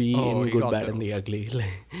got to be Oh, in he Good, got Bad, the and the Ugly.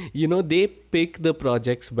 Like, they pick the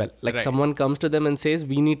projects well. Like, Right. someone comes to them and says,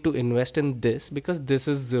 "We need to invest in this because this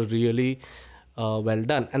is really well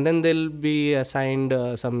done," and then they'll be assigned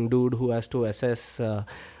some dude who has to assess.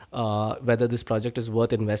 Whether this project is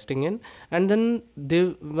worth investing in, and then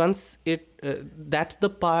once that's the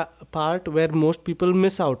part where most people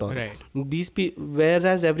miss out on. Right.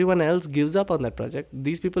 Whereas everyone else gives up on that project,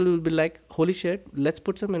 these people will be like, holy shit, let's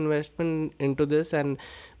put some investment into this and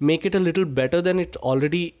make it a little better than it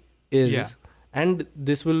already is. Yeah. And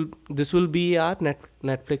this will be our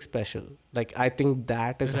Netflix special. Like, I think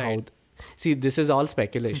that is Right. how. See, this is all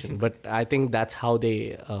speculation, but I think that's how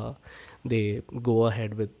they go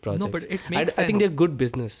ahead with projects. No, but it makes I think they're sense. good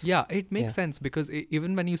business. Yeah, it makes Yeah. sense because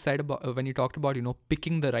even when you said about when you talked about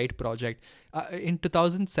picking the right project in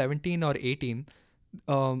 2017 or 18,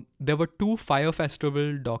 there were 2 Fire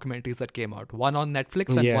Festival documentaries that came out, one on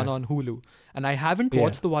Netflix and Yeah. one on Hulu. And I haven't Yeah.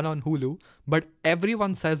 watched the one on Hulu, but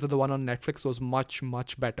everyone says that the one on Netflix was much,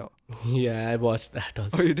 much better. Yeah, I watched that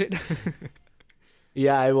also. Oh, you did?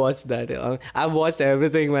 Yeah, I watched that. I've watched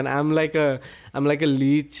everything. When I'm like a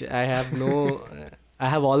leech. I have no. I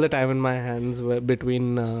have all the time in my hands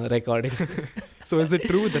between recording. So is it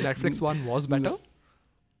true the Netflix one was better?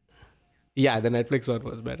 Yeah, the Netflix one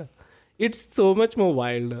was better. It's so much more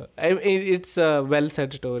wild. It's a well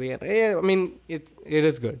said story, and I mean, it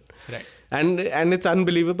is good. Right. And it's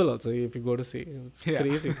unbelievable also if you go to see. It's Yeah.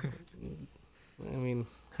 crazy. I mean,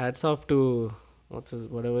 hats off to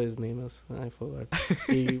whatever his name is. I forgot.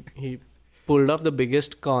 he pulled off the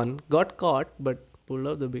biggest con. Got caught, but pulled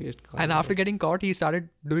off the biggest con. And after getting caught, he started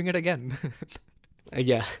doing it again.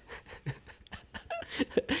 Yeah.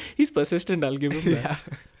 He's persistent, I'll give him that.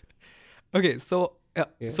 Yeah. Okay, so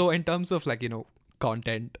Yeah. so in terms of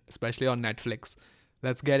content, especially on Netflix,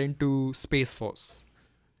 let's get into Space Force.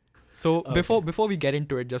 So Okay. before we get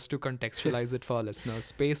into it, just to contextualize it for our listeners,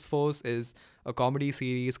 Space Force is a comedy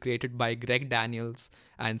series created by Greg Daniels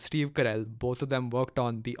and Steve Carell. Both of them worked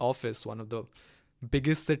on The Office, one of the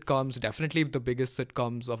biggest sitcoms, definitely the biggest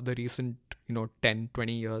sitcoms of the recent 10,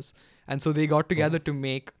 20 years. And so they got together to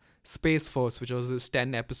make Space Force, which was this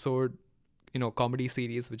 10 episode comedy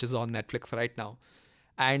series, which is on Netflix right now.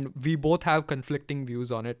 And we both have conflicting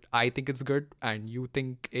views on it. I think it's good, and you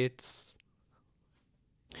think it's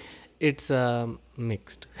It's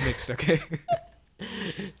mixed. mixed. Okay.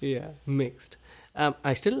 Yeah, mixed.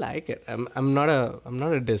 I still like it. I'm not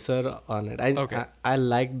a disser on it. Okay. I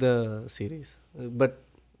like the series, but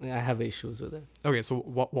I have issues with it. Okay, so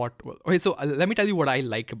what okay, so let me tell you what I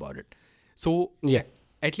like about it. So Yeah.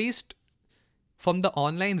 at least from the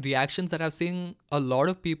online reactions that I've seen, a lot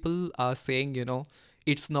of people are saying,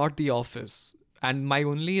 it's not The Office. And my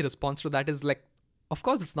only response to that is like, of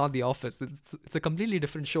course it's not The Office. It's a completely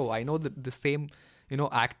different show. I know that the same,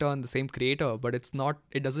 actor and the same creator, but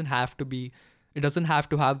it doesn't have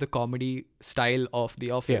to have the comedy style of The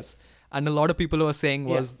Office. And a lot of people were saying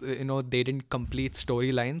was, they didn't complete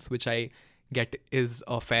storylines, which I get is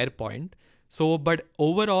a fair point. So, but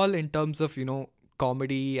overall, in terms of,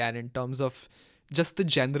 comedy and in terms of just the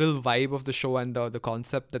general vibe of the show and the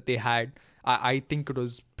concept that they had, I think it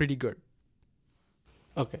was pretty good.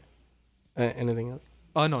 Okay. Anything else?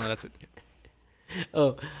 Oh, no, that's it.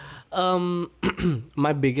 Oh,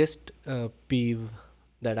 my biggest peeve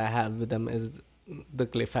that I have with them is the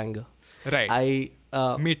cliffhanger. Right.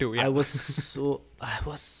 Me too, yeah. I was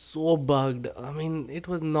so bugged. I mean, it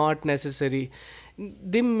was not necessary.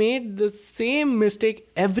 They made the same mistake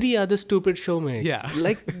every other stupid show makes. Yeah.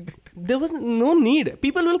 Like, there was no need.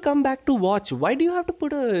 People will come back to watch. Why do you have to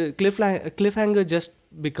put a cliffhanger just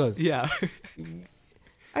because? Yeah.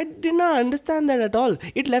 I did not understand that at all.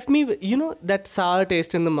 It left me, that sour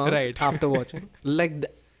taste in the mouth Right. after watching. Like,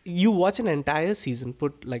 you watch an entire season,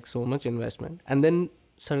 put like so much investment, and then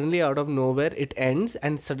suddenly out of nowhere it ends,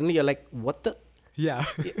 and suddenly you're like, what the? Yeah.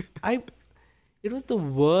 I it was the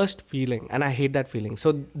worst feeling, and I hate that feeling.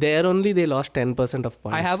 So there only they lost 10% of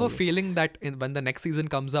points. I have for a me. feeling that when the next season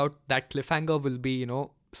comes out, that cliffhanger will be,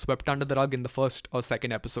 swept under the rug in the first or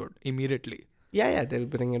second episode immediately. Yeah, they'll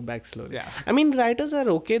bring it back slowly. Yeah. I mean, writers are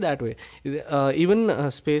okay that way. Even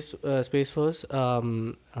Space Force,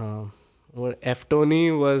 F Tony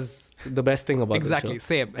was the best thing about Exactly. the show.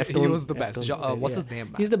 Same. He F-Tone- was the best. F-Tone, What's yeah. his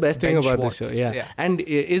name? He's the best thing Ben about the Schwartz. show. Yeah, and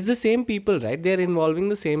it's the same people, right? They're involving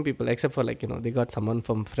the same people, except for they got someone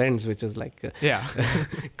from Friends, which is like Yeah.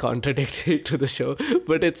 contradictory to the show.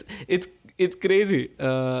 But it's crazy.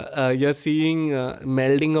 You're seeing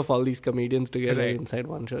melding of all these comedians together Right. inside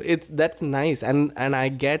one show. That's nice, and I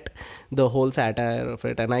get the whole satire of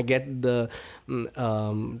it, and I get the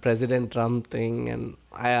President Trump thing, and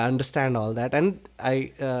I understand all that, and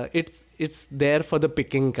it's there for the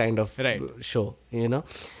picking kind of Right. show,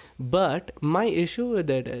 But my issue with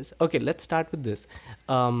it is, okay, let's start with this.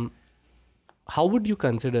 How would you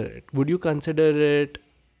consider it? Would you consider it?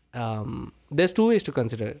 There's two ways to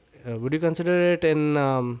consider it. Would you consider it in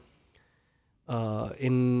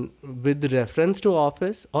with reference to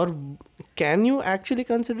Office, or can you actually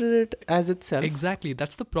consider it as itself? Exactly.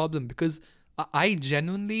 That's the problem, because I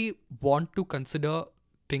genuinely want to consider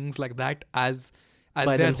things like that as By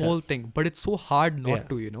their themselves. whole thing, but it's so hard not Yeah.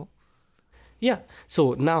 to. Yeah.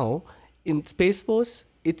 So now in Space Force,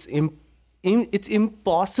 it's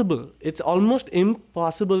impossible. It's almost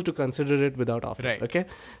impossible to consider it without Office. Right. Okay.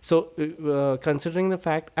 So considering the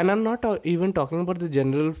fact, and I'm not even talking about the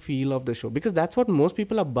general feel of the show, because that's what most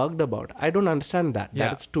people are bugged about. I don't understand that. Yeah.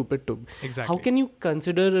 That's stupid too. Exactly. How can you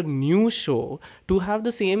consider a new show to have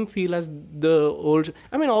the same feel as the old?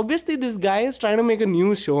 I mean, obviously this guy is trying to make a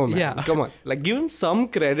new show, man. Yeah. Come on, give him some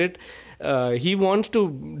credit. He wants to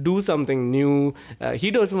do something new.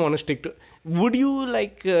 He doesn't want to stick to. Would you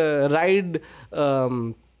ride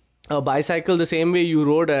a bicycle the same way you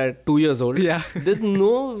rode at 2 years old? Yeah. There's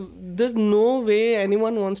no way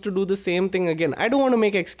anyone wants to do the same thing again. I don't want to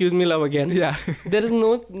make Excuse Me Love again. Yeah. There's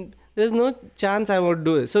no chance I would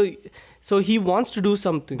do it. So he wants to do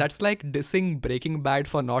something. That's like dissing Breaking Bad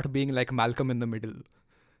for not being like Malcolm in the Middle.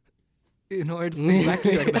 It's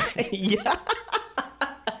exactly like that. Yeah.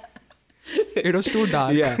 It was too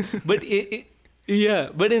dark. Yeah, but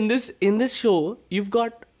but in this show, you've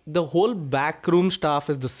got the whole backroom staff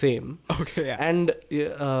is the same. Okay.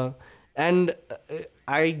 Yeah. And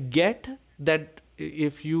I get that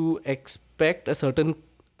if you expect a certain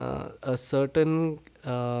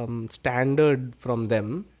standard from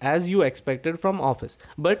them, as you expected from Office,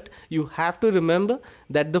 but you have to remember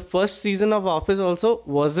that the first season of Office also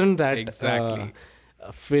wasn't that Exactly.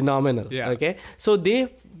 phenomenal. Yeah. Okay, so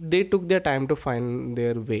they took their time to find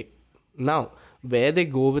their way. Now where they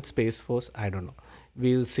go with Space Force, I don't know.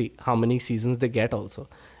 We'll see how many seasons they get also,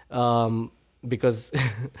 because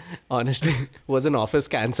honestly, was an Office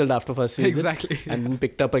cancelled after first season? Exactly. And then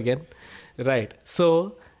picked up again, right?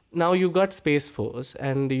 So now you've got Space Force,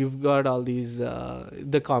 and you've got all these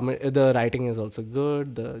the writing is also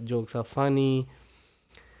good, the jokes are funny.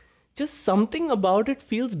 Just something about it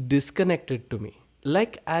feels disconnected to me,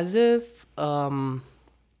 as if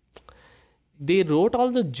they wrote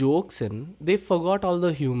all the jokes in, they forgot all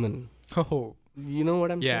the human. Oh. You know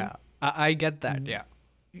what I'm saying? Yeah. I get that. Yeah.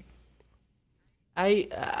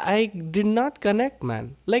 I did not connect,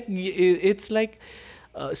 man. It's like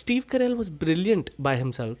Steve Carell was brilliant by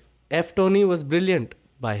himself. F. Tony was brilliant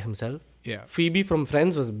by himself. Yeah. Phoebe from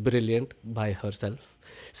Friends was brilliant by herself.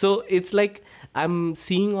 So it's like I'm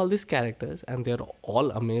seeing all these characters, and they're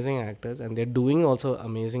all amazing actors, and they're doing also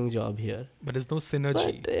amazing job here. But there's no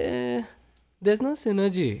synergy. But there's no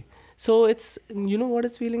synergy. So it's, what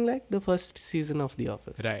it's feeling like? The first season of The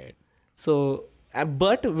Office. Right. So,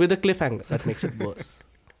 but with a cliffhanger that makes it worse.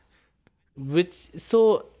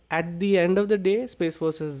 So at the end of the day, Space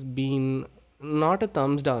Force has been not a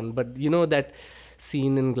thumbs down, but that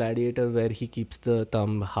scene in Gladiator where he keeps the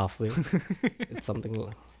thumb halfway. It's something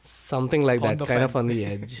like On that, the kind of fence. on the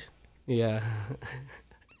edge. Yeah.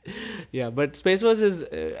 Yeah, but Space Force is,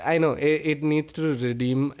 I know it needs to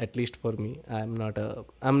redeem, at least for me. I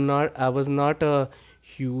was not a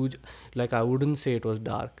huge, I wouldn't say it was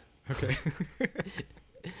dark. Okay.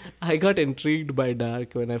 I got intrigued by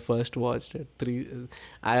Dark when I first watched it.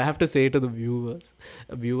 I have to say to the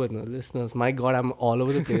listeners, my God, I'm all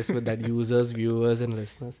over the place with that users, viewers, and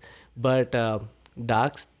listeners. But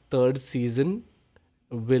Dark's third season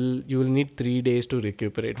you will need 3 days to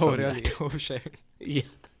recuperate Oh, from really? that. Oh, shit. Yeah.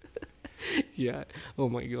 Yeah. Oh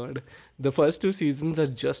my God. The first 2 seasons are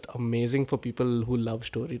just amazing for people who love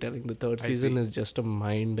storytelling. The third I season see. is just a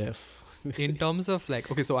mind F. in terms of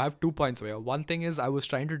like, okay, so I have 2 points here. One thing is I was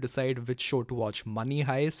trying to decide which show to watch, Money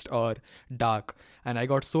Heist or Dark, and I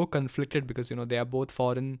got so conflicted because they are both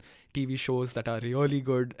foreign TV shows that are really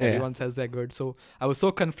good. Yeah. Everyone says they're good, so I was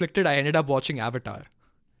so conflicted. I ended up watching Avatar.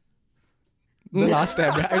 The last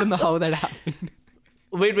time, I don't know how that happened.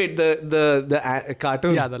 Wait, the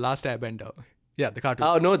cartoon. Yeah, the last Airbender. Yeah, the cartoon.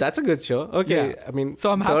 Oh no, that's a good show. Okay, Yeah. I mean,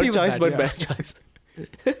 So I'm happy third with choice, that, but yeah. best choice.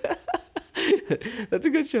 That's a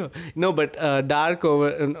good show. No, but Dark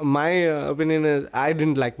over. My opinion is I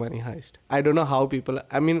didn't like Money Heist. I don't know how people.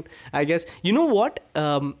 I mean, I guess you know what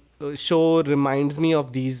show reminds me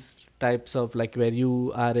of these types of like where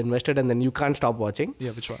you are invested and then you can't stop watching.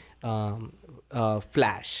 Yeah, which one?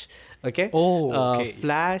 Flash. Okay. Oh, okay.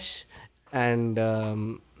 Flash, and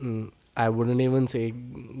I wouldn't even say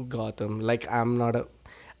Gotham. Like I'm not a.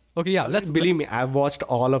 Okay, yeah, let's Believe me, I've watched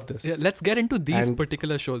all of this. Yeah, let's get into these And-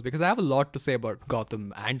 particular shows because I have a lot to say about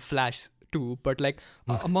Gotham and Flash too. But like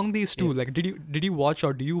among these two, like did you watch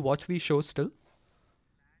or do you watch these shows still?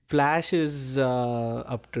 Flash is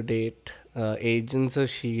up to date. Agents of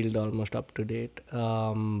Shield almost up to date.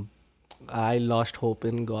 I lost hope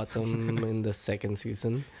in Gotham in the second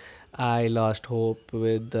season. I lost hope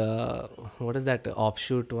with what is that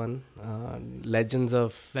offshoot one? Legends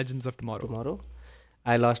of Legends of Tomorrow. Tomorrow.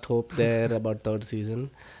 I lost hope there about third season.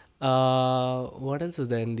 What else is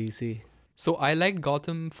there in DC? So I liked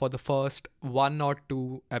Gotham for the first one or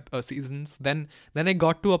two seasons. Then I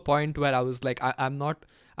got to a point where I was like, I'm not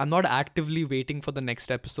actively waiting for the next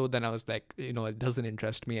episode. Then I was like, it doesn't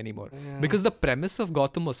interest me anymore because the premise of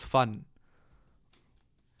Gotham was fun.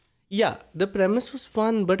 Yeah, the premise was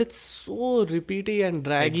fun, but it's so repeaty and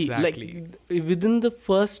draggy. Exactly. Like within the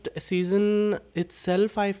first season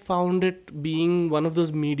itself, I found it being one of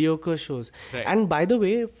those mediocre shows. Right. And by the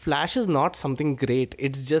way, Flash is not something great.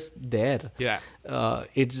 It's just there. Yeah.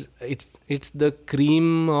 It's the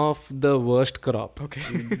cream of the worst crop. Okay.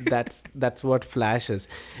 That's what Flash is.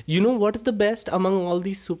 You know what is the best among all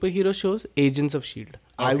these superhero shows? Agents of Shield.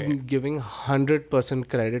 Okay. I'm giving 100%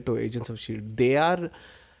 credit to Agents of Shield. They are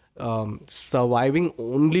surviving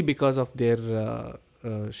only because of their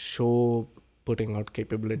show putting out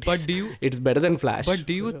capabilities. But do you It's better than Flash. But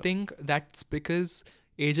do you think that's because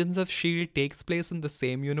Agents of S.H.I.E.L.D. takes place in the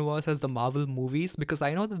same universe as the Marvel movies? Because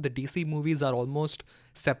I know that the DC movies are almost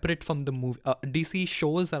separate from the movie. DC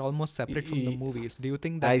shows are almost separate from the movies. Do you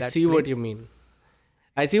think that I that see what plays- you mean.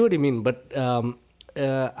 I see what you mean, but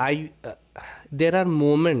there are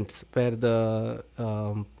moments where the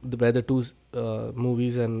two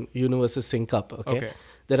movies and universes sync up. Okay?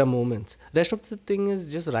 There are moments. Rest of the thing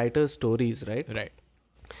is just writers' stories, right? Right.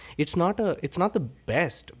 It's not the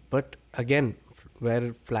best, but again,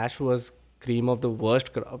 where Flash was cream of the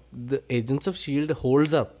worst crop, the Agents of Shield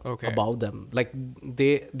holds up above them. Like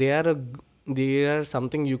they are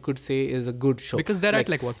something you could say is a good show Because they're at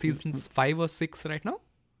like what, seasons 5 or 6 right now?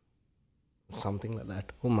 something like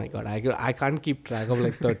that. Oh my god, I can't keep track of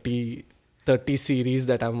like 30 series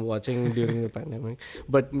that I'm watching during the pandemic,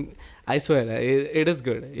 but I swear it is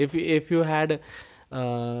good. If you had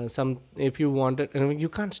if you wanted, you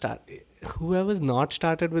can't start. Whoever's not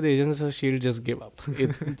started with Agents of Shield, just give up.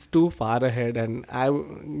 It's too far ahead, and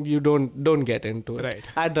you don't get into it. Right.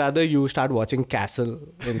 I'd rather you start watching Castle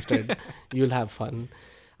instead. You'll have fun.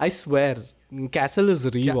 I swear, Castle is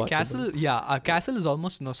rewatchable. Castle is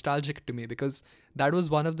almost nostalgic to me because that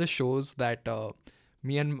was one of the shows that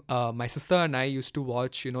me and my sister and I used to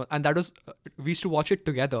watch, and that was we used to watch it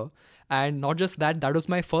together. And not just that, that was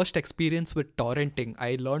my first experience with torrenting.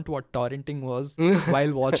 I learned what torrenting was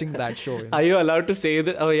while watching that show. Are you allowed to say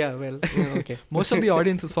that? Oh yeah, well, okay. Most of the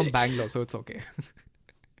audience is from Bangalore, so it's okay.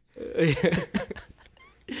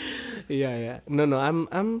 Yeah. No,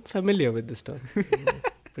 I'm familiar with this term.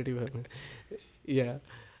 Pretty familiar. Yeah.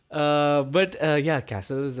 But yeah,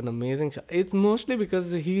 Castle is an amazing show. It's mostly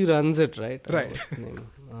because he runs it, right? Right. What's his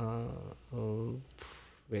name?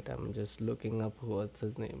 Wait, I'm just looking up what's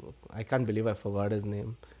his name. I can't believe I forgot his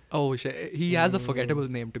name. Oh, shit. He has a forgettable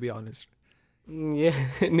name, to be honest. Yeah,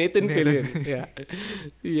 Nathan Fillion. Yeah,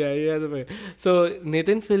 he has a. So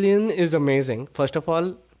Nathan Fillion is amazing. First of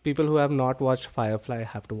all, people who have not watched Firefly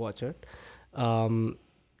have to watch it.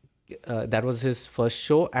 That was his first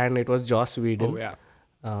show, and it was Joss Whedon. Oh, yeah.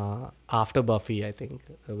 After Buffy, I think,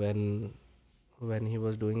 when he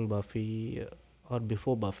was doing Buffy or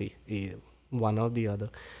before Buffy, one or the other.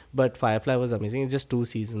 But Firefly was amazing. It's just 2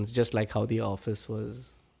 seasons, just like how The Office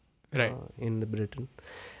was, Right. in the Britain.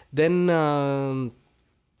 Then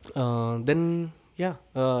yeah,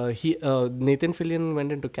 Nathan Fillion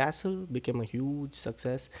went into Castle, became a huge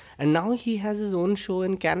success, and now he has his own show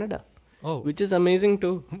in Canada. Oh, which is amazing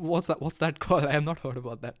too. what's that called? I have not heard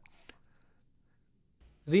about that.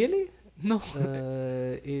 Really? No.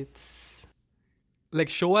 It's Like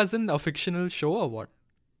show as in a fictional show or what?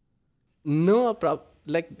 no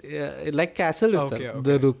like Castle itself. Okay,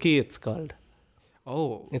 The okay. Rookie, it's called.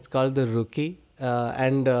 Oh, It's called The Rookie,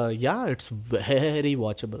 and yeah, it's very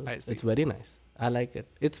watchable. I see. It's very nice. I like it.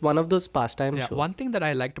 It's one of those pastime yeah. shows. One thing that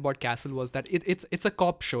I liked about Castle was that it's a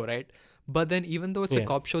cop show, right? But then even though it's a Yeah.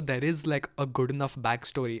 cop show, there is like a good enough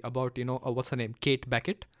backstory about what's her name, Kate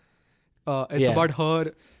Beckett. It's Yeah. about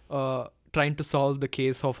her trying to solve the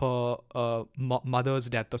case of her mother's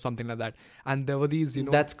death or something like that. And there were these,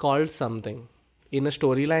 That's called something. In a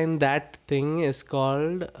storyline, that thing is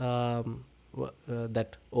called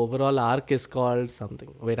that overall arc is called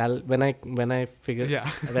something. Wait, when I figure yeah.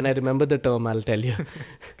 when I remember the term, I'll tell you.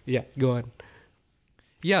 Yeah, go on.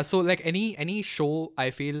 Yeah, so like any show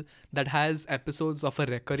I feel that has episodes of a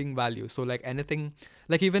recurring value. So like anything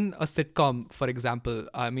like even a sitcom, for example,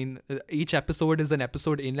 I mean each episode is an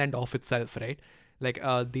episode in and of itself, right? Like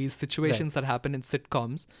these situations that happen in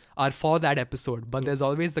sitcoms are for that episode, but there's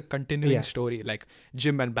always the continuing Yeah. story, like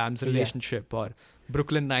Jim and Bam's relationship or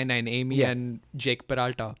Brooklyn Nine-Nine, Amy Yeah. and Jake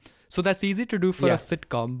Peralta. So that's easy to do for a Yeah.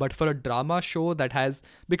 sitcom, but for a drama show that has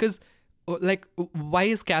because like why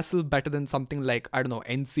is Castle better than something like I don't know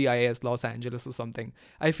NCIS Los Angeles or something?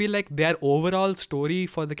 I feel like their overall story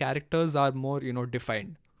for the characters are more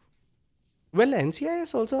defined. Well,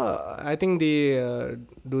 NCIS also, I think they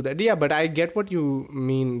do that. Yeah, but I get what you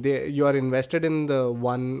mean. You are invested in the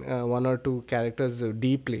one or two characters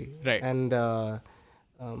deeply, Right. and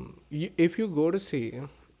if you go to see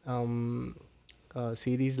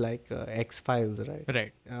series like X-Files, right?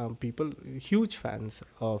 Right. People huge fans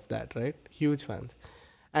of that, right? Huge fans,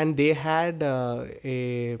 and they had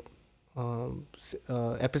a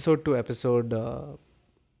episode to episode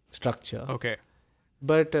structure. Okay.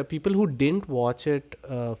 But people who didn't watch it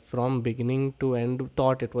from beginning to end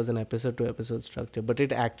thought it was an episode to episode structure, but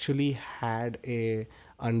it actually had a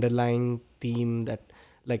underlying theme that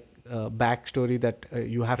like backstory that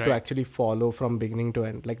you have to Right. actually follow from beginning to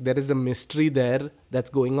end. Like there is a mystery there that's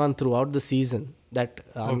going on throughout the season that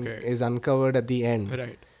Okay. is uncovered at the end.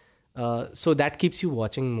 Right. So that keeps you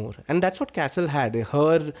watching more, and that's what Castle had.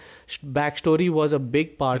 Her backstory was a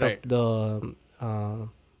big part Right. of the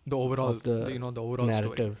The overall, of the the overall story.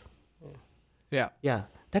 narrative. Yeah. Yeah,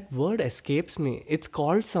 that word escapes me. It's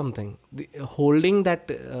called something. Holding that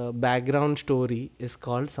background story is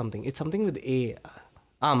called something. It's something with A.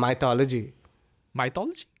 Mythology.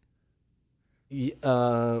 Mythology?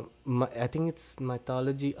 I think it's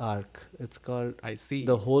mythology arc. It's called I see.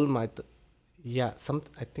 the whole myth. Yeah,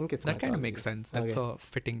 I think it's That kind of mythology. makes sense. That's Okay. a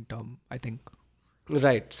fitting term, I think.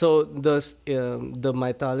 Right. So the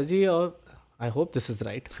mythology of, I hope this is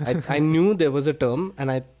right. I knew there was a term,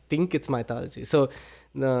 and I think it's mythology. So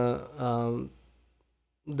the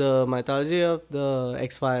mythology of the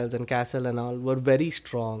X-Files and Castle and all were very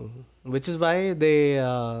strong, which is why they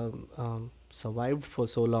survived for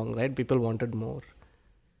so long. Right? People wanted more.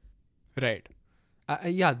 Right.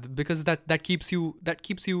 Yeah, because that keeps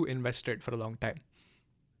you invested for a long time.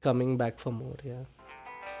 Coming back for more. Yeah.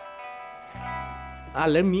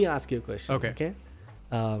 Let me ask you a question. Okay. Okay.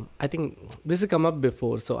 I think this has come up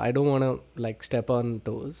before, so I don't want to like step on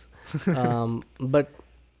toes. But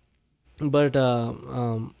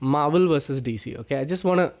Marvel versus DC. Okay, I just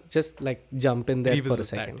want to like jump in there for a Revisit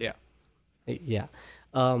second. that. Yeah.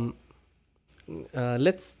 Yeah.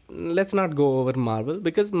 Let's not go over Marvel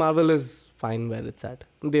because Marvel is fine where it's at.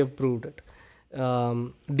 They've proved it.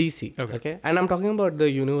 DC. Okay. Okay. And I'm talking about the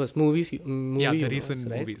universe movies. Movie Yeah, the universe,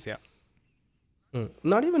 recent right? movies. Yeah.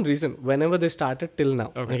 Not even recent. Whenever they started till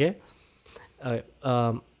now. Okay.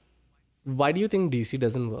 Why do you think DC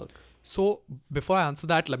doesn't work? So before I answer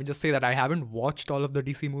that, let me just say that I haven't watched all of the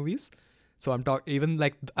DC movies. So I'm talking even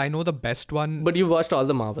like I know the best one. But you watched all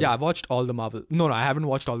the Marvel. Yeah, I've watched all the Marvel. No, I haven't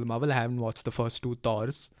watched all the Marvel. I haven't watched the first two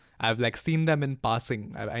Thors. I've like seen them in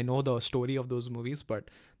passing. I know the story of those movies, but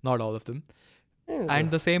not all of them. Yeah, And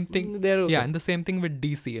the same thing. they're okay. Yeah, and the same thing with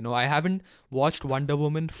DC. I haven't watched Wonder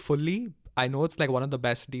Woman fully. I know it's like one of the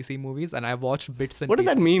best DC movies, and I've watched bits and What does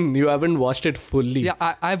pieces. that mean? You haven't watched it fully? Yeah,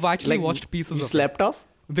 I've actually Like, watched pieces You of it. slept off?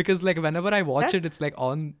 Because like whenever I watch it, it's like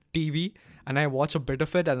on TV and I watch a bit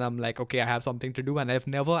of it and I'm like, okay, I have something to do, and I've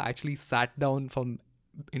never actually sat down from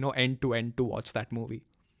end to end to watch that movie.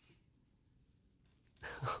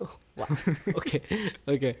 Wow.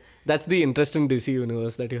 Okay. That's the interesting DC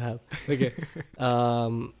universe that you have. Okay.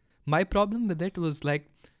 My problem with it was like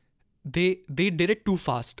they did it too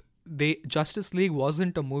fast. Justice League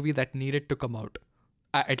wasn't a movie that needed to come out.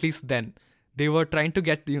 At least then. They were trying to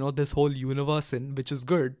get, this whole universe in, which is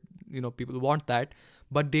good. People want that,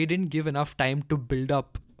 but they didn't give enough time to build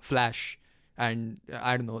up Flash and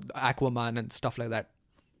I don't know, Aquaman and stuff like that.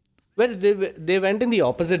 Well, they went in the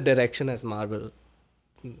opposite direction as Marvel.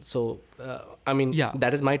 So, I mean, Yeah.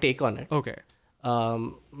 that is my take on it. Okay.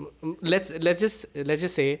 Let's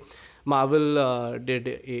just say Marvel did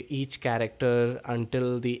each character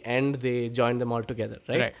until the end. They joined them all together,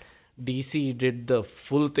 right? Right. DC did the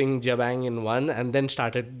full thing jabang in one, and then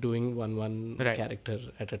started doing one Right. character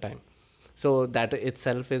at a time. So that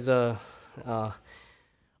itself is a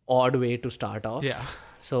odd way to start off. Yeah.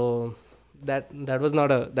 So that was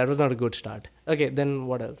not a good start. Okay, then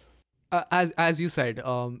what else? As you said,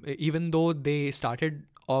 even though they started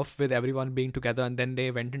off with everyone being together and then they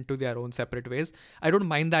went into their own separate ways, I don't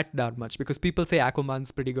mind that much, because people say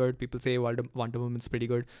Aquaman's pretty good, people say Wonder Woman's pretty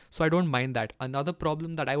good, so I don't mind that. Another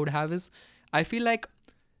problem that I would have is, I feel like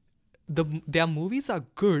their movies are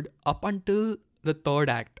good up until the third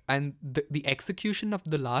act, and the execution of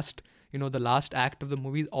the last act of the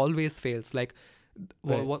movie always fails. Like,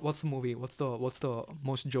 Right. what's the movie? What's the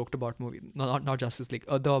most joked about movie? No, not Justice League.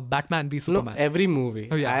 The Batman v No, Superman. every movie.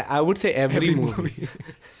 Oh, yeah. I would say every movie.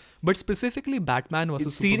 But specifically Batman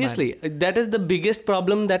versus Superman. Seriously, that is the biggest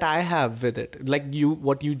problem that I have with it. Like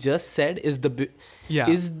what you just said is Yeah.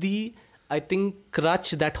 is the, I think,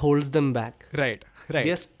 crutch that holds them back. Right.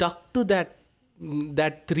 They are stuck to that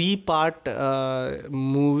 3-part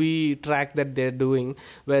movie track that they're doing,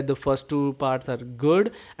 where the first 2 parts are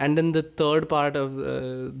good, and then the third part of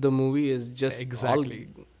the movie is just Exactly.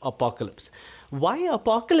 all apocalypse. Why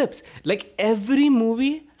apocalypse? Like, every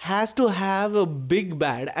movie has to have a big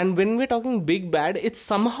bad, and when we're talking big bad, it's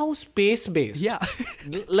somehow space based. Yeah.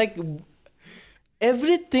 Like,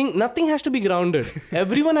 everything, nothing has to be grounded.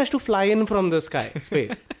 Everyone has to fly in from the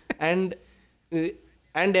space, and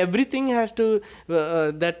everything has to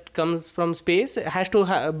that comes from space has to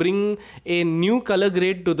bring a new color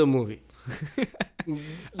grade to the movie.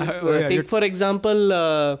 Take for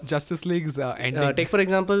example, Justice League's ending. take for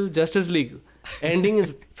example Justice League. Ending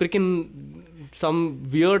is freaking some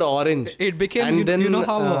weird orange. It became, And then, you know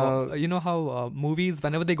how movies,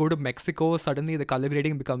 whenever they go to Mexico, suddenly the color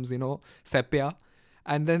grading becomes, sepia,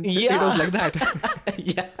 and then it Yeah. was like that.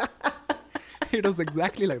 Yeah, It was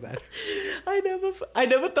exactly like that. I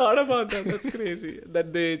never thought about that. That's crazy.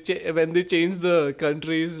 That when they change the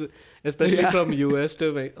countries, especially Yeah. from US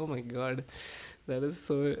to oh my god, that is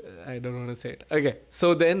so. I don't want to say it. Okay,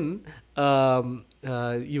 so then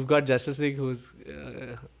you've got Justice League, who's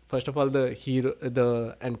first of all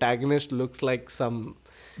the antagonist looks like some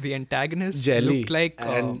The antagonist jelly, looked like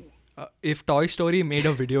and if Toy Story made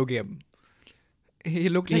a video game. He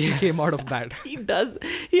looked like he came out of that. he does.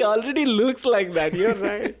 He already looks like that. You're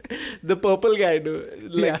right. The purple guy,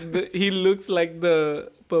 Yeah. he looks like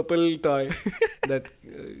the purple toy.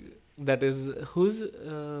 That is who's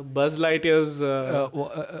Buzz Lightyear's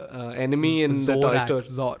enemy in the toy store.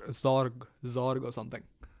 Zorg or something.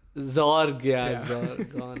 Zorg, Yeah.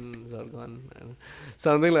 Zorgon,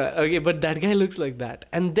 something like. Okay, but that guy looks like that.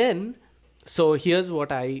 And then, so here's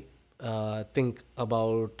what I think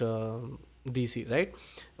about DC, right?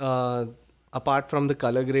 Apart from the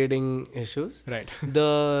color grading issues, Right.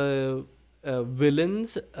 the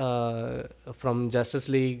villains from Justice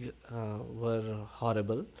League was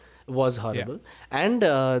horrible, and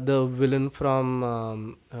the villain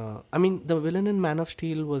from the villain in Man of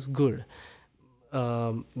Steel was good.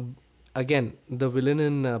 Again, the villain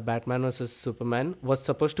in Batman vs Superman was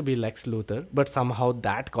supposed to be Lex Luthor, but somehow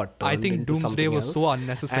that got turned I think into Doomsday something was else. so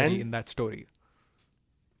unnecessary And in that story.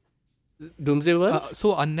 Doomsday was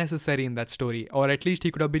So unnecessary in that story, or at least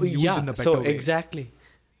he could have been used in a better so way. exactly.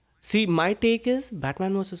 See, my take is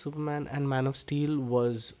Batman vs Superman and Man of Steel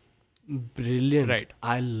was brilliant. Right.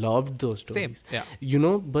 I loved those Same. stories.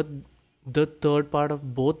 Yeah. But the third part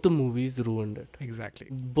of both the movies ruined it. Exactly.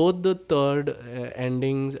 Both the third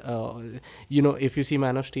endings, if you see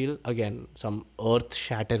Man of Steel, again, some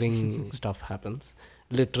earth-shattering stuff happens,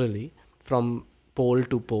 literally, from pole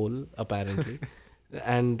to pole, apparently.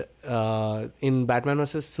 And in Batman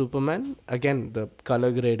vs Superman, again, the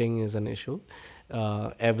color grading is an issue.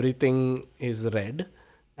 Everything is red,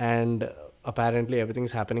 and apparently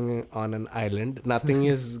everything's happening on an island. Nothing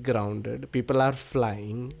is grounded. People are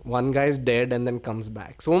flying. One guy's dead and then comes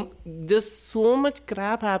back. So there's so much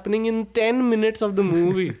crap happening in 10 minutes of the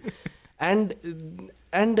movie. and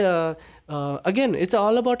again, it's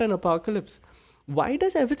all about an apocalypse. Why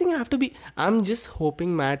does everything have to be? I'm just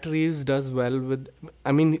hoping Matt Reeves does well with.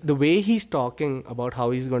 I mean, the way he's talking about how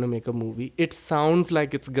he's going to make a movie, it sounds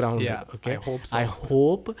like it's grounded. Yeah, I Okay, hope so. I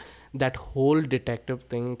hope that whole detective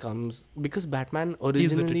thing comes because Batman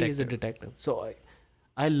originally is a detective. So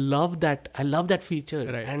I love that. I love that feature.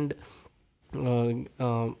 Right. And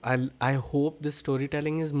I hope this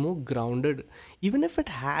storytelling is more grounded, even if it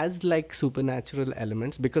has like supernatural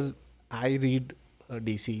elements. Because I read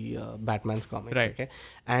DC Batman's comics, Right. okay,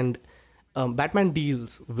 and Batman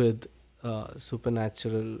deals with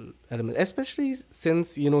supernatural elements, especially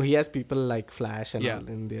since he has people like Flash and Yeah. all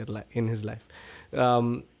in in his life.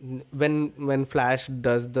 When Flash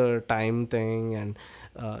does the time thing, and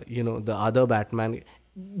the other Batman,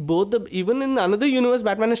 both the even in another universe,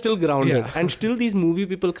 Batman is still grounded, Yeah. and still these movie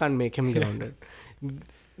people can't make him grounded.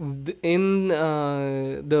 In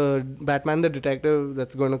the Batman the Detective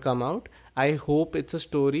that's going to come out, I hope it's a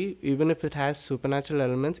story, even if it has supernatural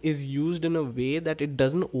elements, is used in a way that it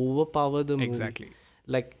doesn't overpower the movie. Exactly.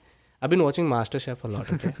 Like, I've been watching MasterChef a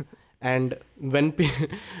lot, okay? And when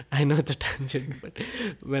I know it's a tangent, but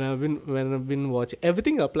when I've been watching,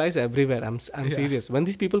 everything applies everywhere. I'm Yeah. serious. When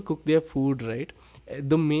these people cook their food, right,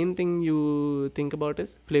 the main thing you think about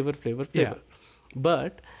is flavor. Yeah.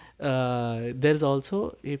 But there's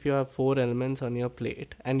also, if you have 4 elements on your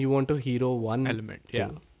plate and you want to hero one Element. Yeah.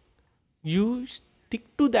 thing, you stick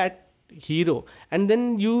to that hero, and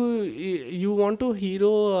then you want to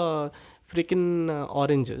hero freaking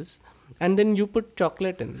oranges, and then you put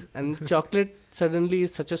chocolate in, and chocolate suddenly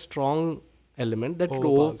is such a strong element that it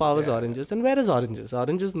overpowers Yeah. oranges. And where is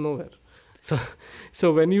oranges nowhere. So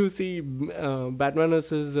so when you see Batman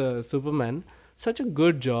versus Superman, such a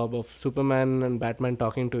good job of Superman and Batman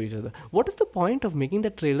talking to each other. What is the point of making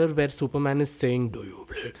that trailer where Superman is saying, "Do you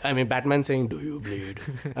bleed?" I mean, Batman saying, "Do you bleed?"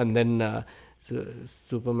 And then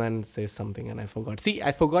Superman says something, and I forgot. See,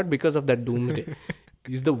 I forgot because of that Doomsday.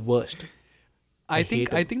 He's the worst. I hate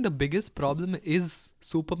him. think the biggest problem is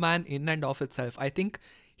Superman in and of itself. I think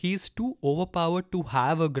he's too overpowered to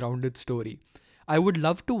have a grounded story. I would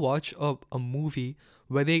love to watch a movie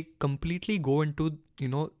where they completely go into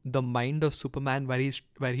the mind of Superman, where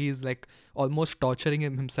he's like almost torturing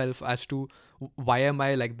himself as to why am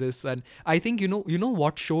I like this. And I think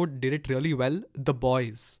what show did it really well? The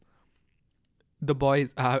Boys. The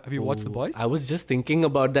Boys. Have you watched The Boys? I was just thinking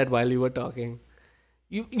about that while you were talking.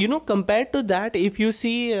 Compared to that, if you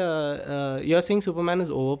see, you're saying Superman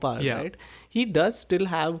is overpowered, Yeah. right? He does still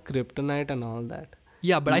have kryptonite and all that.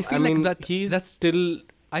 Yeah, but I feel like mean, that he's that's still.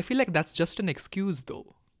 I feel like that's just an excuse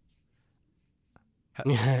though.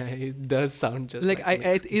 Yeah, it does sound just Like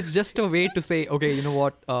like it's just a way to say, okay, you know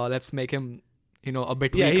what? Let's make him, a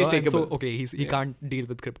bit Yeah, weaker. he's and so takeable. okay, he Yeah. can't deal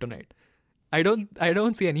with kryptonite. I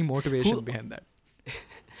don't see any motivation Who- behind that.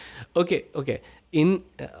 Okay. In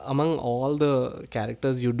among all the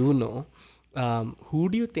characters you do know, who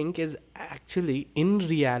do you think is actually in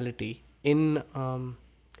reality in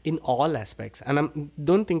all aspects? And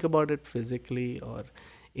don't think about it physically or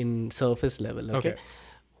in surface level. Okay. Okay.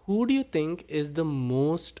 Who do you think is the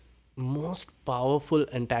most powerful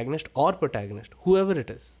antagonist or protagonist, whoever it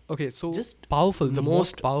is? Okay, so Just powerful, the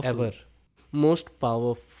most powerful. ever, most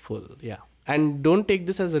powerful. Yeah, and don't take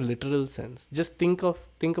this as a literal sense. Just think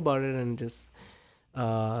about it and just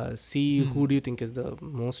see who do you think is the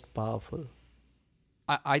most powerful.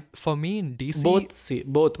 I for me in DC.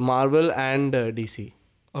 Both Marvel and DC.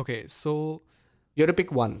 Okay, so You have to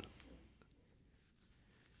pick one.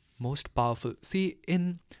 most powerful. See,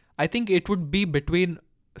 I think it would be between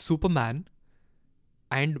Superman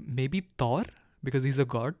and maybe Thor because he's a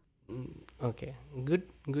god. Okay,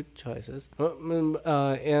 good choices.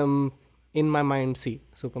 In my mind, see,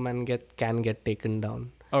 Superman can get taken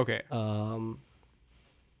down. Okay.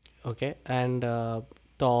 Okay, and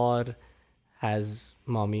Thor has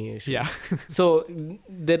mommy issues. Yeah. So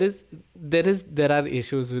there are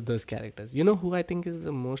issues with those characters. You know who I think is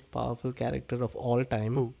the most powerful character of all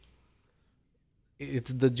time? Who?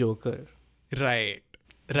 It's the Joker. Right.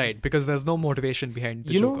 Right. Because there's no motivation behind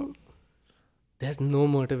the You Joker. know, there's no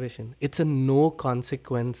motivation. It's a no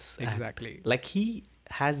consequence act. Exactly. Like, he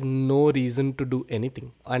has no reason to do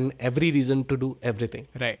anything and every reason to do everything.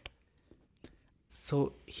 Right.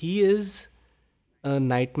 So he is a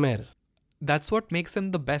nightmare. That's what makes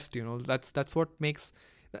him the best, That's what makes.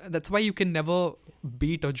 That's why you can never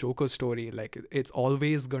beat a Joker story. Like it's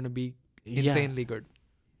always gonna be insanely good.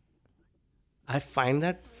 I find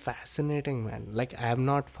that fascinating, man. Like, I have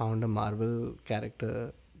not found a Marvel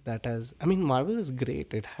character that has. I mean, Marvel is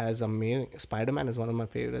great. It has amazing. Spider-Man is one of my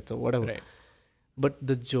favorites or whatever. Right. But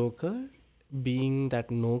the Joker being that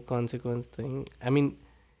no consequence thing, I mean,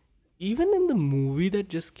 even in the movie that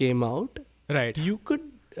just came out, Right. you could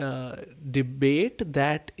debate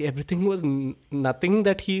that everything was nothing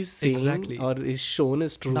that he's saying Exactly. or is shown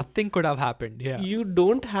is true. Nothing could have happened. Yeah. You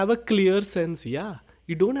don't have a clear sense. Yeah.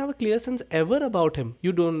 You don't have a clear sense ever about him.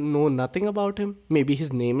 You don't know nothing about him. Maybe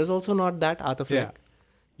his name is also not that, Ataf. Yeah.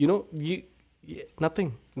 You know,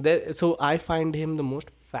 nothing. So I find him the most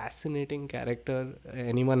fascinating character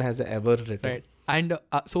anyone has ever written. Right. And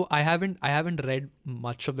so I haven't read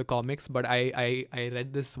much of the comics, but I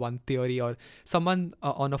read this one theory, or someone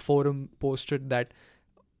on a forum posted that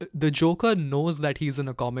the Joker knows that he's in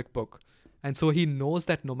a comic book, and so he knows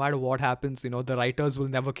that no matter what happens, the writers will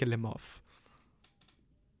never kill him off.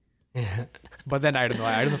 But then I don't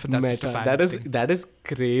know if that's just a Meta. fan thing. That is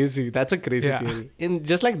crazy. That's a crazy Yeah. theory. In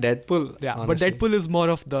just like Deadpool. Yeah, honestly. but Deadpool is more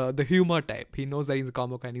of the humor type. He knows that he's a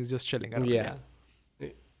comic and he's just chilling around. Yeah.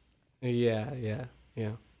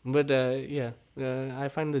 Yeah. But I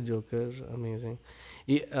find the Joker amazing.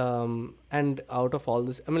 And out of all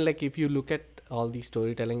this, I mean, like if you look at all the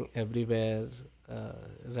storytelling everywhere,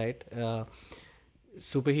 right?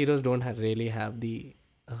 Superheroes don't really have the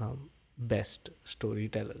best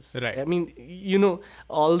storytellers. Right. I mean,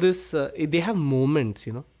 all this, they have moments,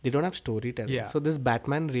 they don't have storytelling. Yeah. So this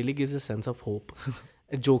Batman really gives a sense of hope.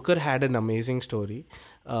 Joker had an amazing story.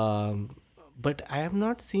 But I have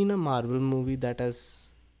not seen a Marvel movie that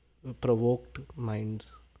has provoked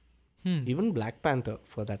minds. Even Black Panther,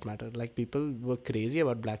 for that matter. Like, people were crazy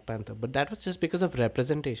about Black Panther, but that was just because of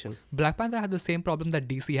representation. Black Panther had the same problem that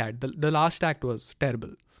DC had. The last act was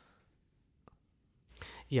terrible.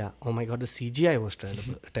 Yeah. Oh my God, the CGI was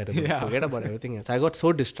terrible. Yeah. Forget about everything else. I got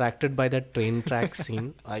so distracted by that train track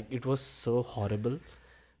scene. It was so horrible.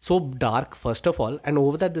 So dark, first of all, and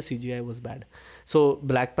over that the CGI was bad. So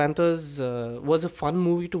Black Panthers was a fun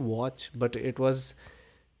movie to watch, but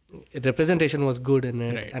representation was good in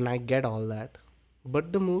it, Right. and I get all that.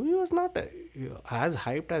 But the movie was not as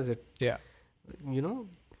hyped as it. Yeah.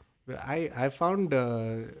 I found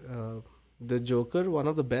the Joker one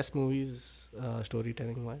of the best movies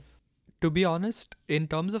storytelling wise. To be honest, in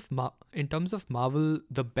terms of Marvel,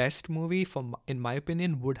 the best movie in my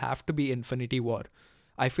opinion would have to be Infinity War.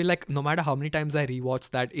 I feel like no matter how many times I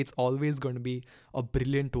rewatch that, it's always going to be a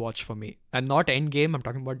brilliant watch for me. And not Endgame, I'm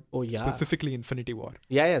talking about specifically Infinity War.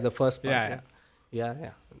 Yeah, the first part.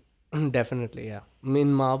 Yeah. Yeah. Definitely, yeah.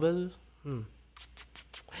 In Marvel,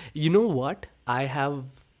 you know what? I have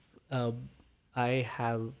a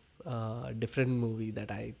different movie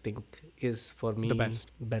that I think is for me The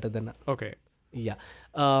best. better than. Okay. Yeah.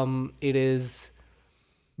 It is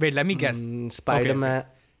Wait, let me guess. Spider-Man.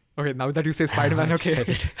 Okay, now that you say Spider-Man, I okay. said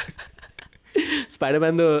it.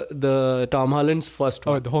 Spider-Man, the Tom Holland's first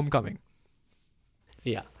one. Oh, The Homecoming.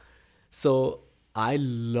 Yeah. So I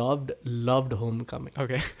loved Homecoming.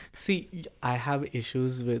 Okay. See, I have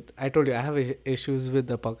issues with. I told you I have issues with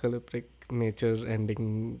apocalyptic nature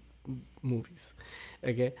ending movies.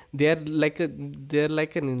 Okay, they're like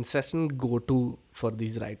an incessant go-to for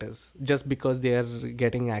these writers just because they are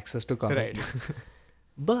getting access to comic Right. books.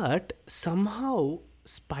 But somehow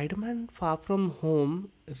Spider-Man Far From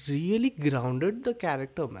Home really grounded the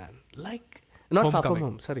character, man. Like, not Far From Homecoming.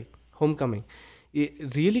 Home, sorry, Homecoming.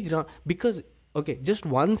 It really because, okay, just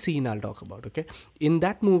one scene I'll talk about, okay? In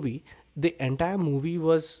that movie, the entire movie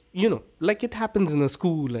was, like it happens in a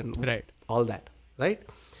school and Right. all that, right?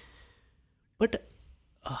 But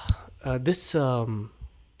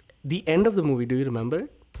the end of the movie, do you remember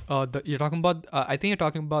it? You're talking about. I think you're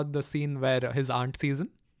talking about the scene where his aunt sees him,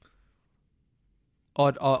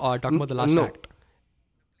 or talking about the last No. act.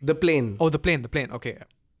 The plane. Oh, the plane. Okay.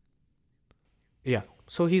 Yeah.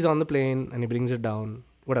 So he's on the plane and he brings it down,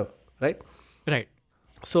 whatever, right? Right.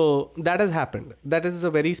 So that has happened. That is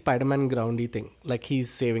a very Spider-Man groundy thing. Like he's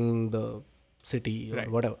saving the city or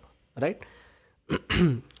Right. whatever, right?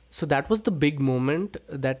 So that was the big moment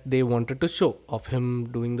that they wanted to show of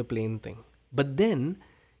him doing the plane thing. But then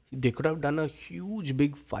they could have done a huge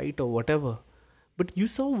big fight or whatever. But you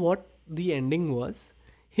saw what the ending was?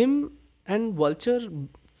 Him and Vulture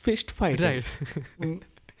fist fighting. Right.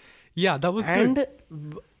 Yeah, that was And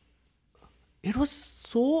good. it was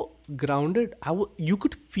so grounded. You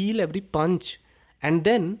could feel every punch. And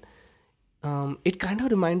then it kind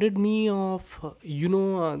of reminded me of,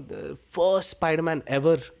 the first Spider-Man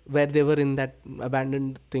ever, where they were in that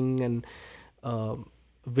abandoned thing and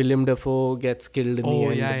William Dafoe gets killed in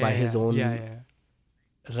the end by his own. Yeah.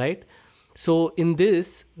 Right? So in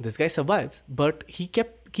this guy survives, but he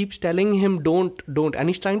keeps telling him don't, and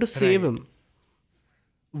he's trying to save Right. him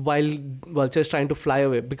while Vulture is trying to fly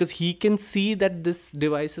away because he can see that this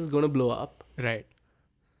device is going to blow up, Right.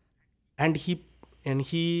 and he and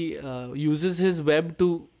he uses his web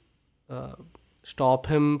to uh, stop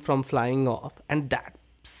him from flying off, and that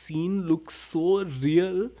scene looks so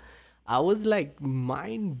real. I was like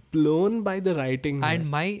mind blown by the writing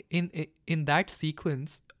And there. in that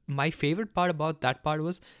sequence, my favorite part about that part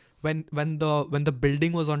was when the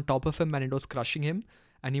building was on top of him and it was crushing him,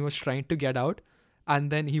 and he was trying to get out,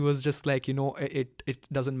 and then he was just like, it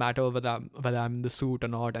doesn't matter whether I'm in the suit or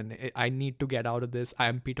not, and I need to get out of this. I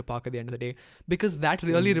am Peter Parker at the end of the day, because that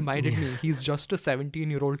really reminded me he's just a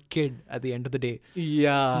 17-year-old kid at the end of the day.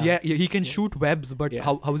 Yeah, he can shoot webs, but Yeah.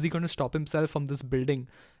 how is he going to stop himself from this building?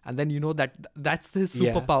 And then that's his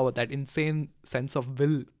Yeah. superpower, that insane sense of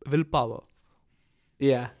willpower.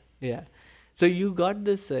 Yeah, yeah. So you got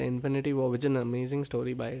this Infinity War, which is an amazing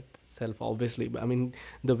story by itself, obviously. But I mean,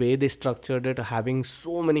 the way they structured it, having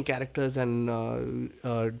so many characters and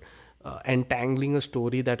entangling a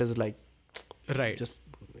story that is like Right. just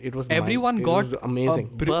it was Everyone it got was amazing.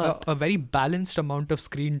 But a very balanced amount of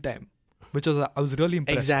screen time, which I was really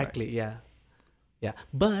impressed by. exactly, yeah, yeah.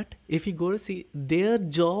 But if you go to see, their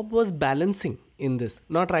job was balancing in this,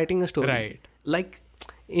 not writing a story. Right. Like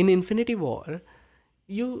in Infinity War,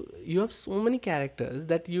 you have so many characters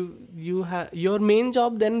that you have your main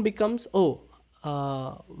job then becomes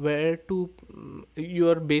where to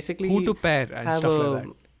you're basically Who to pair and have stuff a like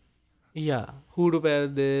that. yeah, who to pair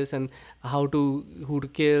this and who to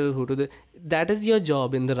kill, that is your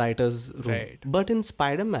job in the writer's room. Right. But in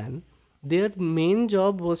Spider-Man, their main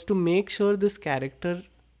job was to make sure this character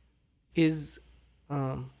is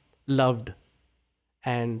loved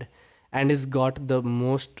and is got the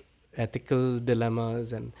most ethical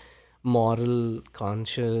dilemmas and moral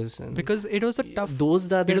conscious, and Because it was a tough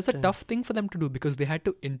those are it was a the tough thing for them to do, because they had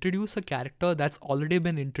to introduce a character that's already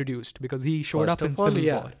been introduced, because he showed first up in of all, Civil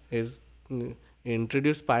yeah, War. is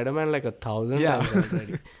introduce Spider-Man like 1,000 Yeah. times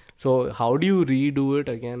already. So how do you redo it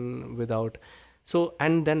again without? So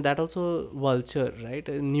and then that also Vulture, right?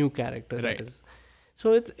 A new character Right. that is.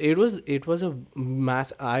 So it was a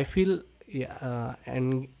mass. I feel yeah,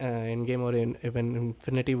 Endgame or even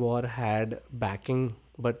Infinity War had backing,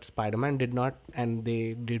 but Spider-Man did not, and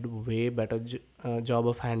they did way better job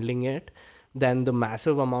of handling it than the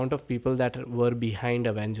massive amount of people that were behind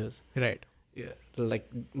Avengers. Right. Yeah, like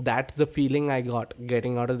that's the feeling I got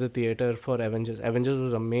getting out of the theater for Avengers. Avengers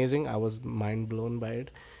was amazing. I was mind blown by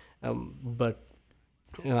it, but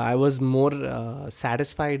I was more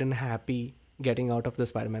satisfied and happy getting out of the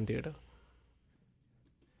Spider-Man theater,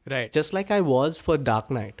 Right. just like I was for Dark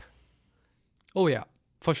Knight. Oh yeah,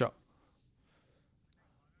 for sure.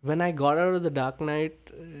 When I got out of the Dark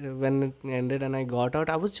Knight, when it ended and I got out,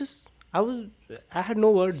 I had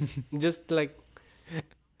no words. Just like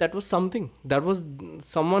that was something. That was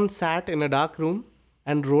someone sat in a dark room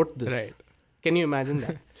and wrote this. Right. Can you imagine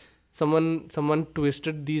that? Someone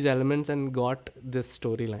twisted these elements and got this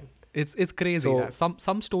storyline. It's crazy. So- Yeah.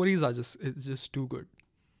 Some stories are just too good.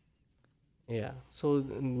 Yeah. So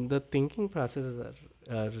the thinking processes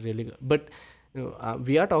are really good. But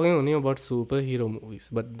we are talking only about superhero movies,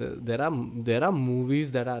 but there are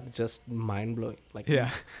movies that are just mind blowing. Like Yeah.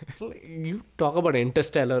 like you talk about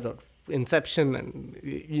Interstellar or Inception, and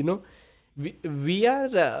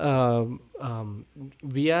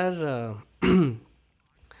we are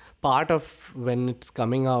part of when it's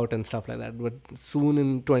coming out and stuff like that. But soon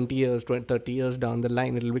in 20 years, 30 years down the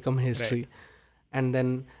line, it'll become history. And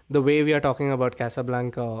then the way we are talking about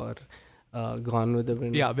Casablanca or Gone with the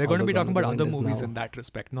Wind. Yeah, we're going to although be Gone talking with the about other Wind is movies now- in that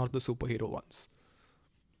respect, not the superhero ones.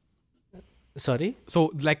 Sorry?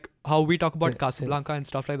 So, like how we talk about Yeah, Casablanca and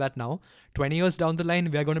stuff like that now, 20 years down the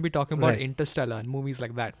line, we are going to be talking about Right. Interstellar and movies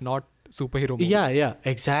like that, not superhero movies. Yeah,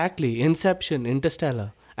 exactly. Inception,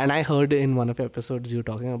 Interstellar. And I heard in one of your episodes you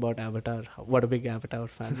talking about Avatar. What a big Avatar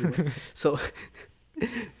fan you were. So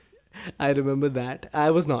I remember that.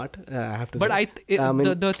 I was not. I have to But say.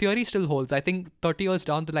 the theory still holds. I think 30 years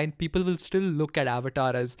down the line, people will still look at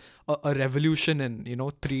Avatar as a revolution in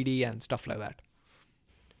 3D and stuff like that.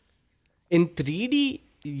 In 3D,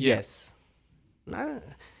 yes. Not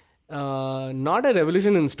a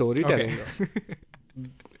revolution in storytelling. Okay. though.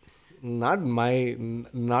 Not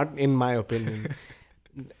in my opinion.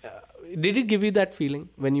 Did it give you that feeling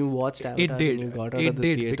when you watched Avatar? did. When you got out It of the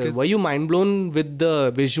did, theater? because- Were you mind blown with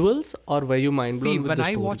the visuals or were you mind blown See, with when the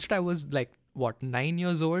I story? watched, I was like what, 9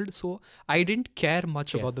 years old, so I didn't care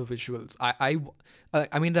much Yeah. about the visuals.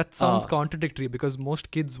 I mean, that sounds Oh, contradictory because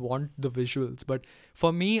most kids want the visuals, but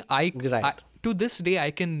for me, I right. to this day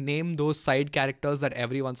I can name those side characters that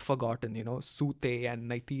everyone's forgotten. You know, Sute and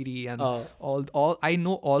Naitiri and Oh, all. I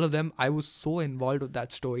know all of them. I was so involved with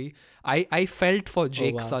that story. I felt for oh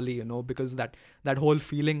Jake wow. Sully, you know, because that whole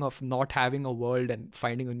feeling of not having a world and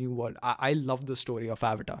finding a new world. I love the story of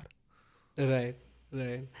Avatar. Right,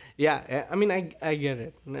 right. Yeah, I mean, I get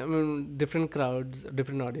it. I mean, different crowds,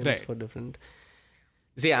 different audience Right. for different.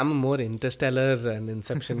 See, I'm a more Interstellar and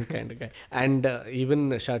Inception kind of guy, and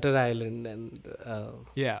even Shutter Island, and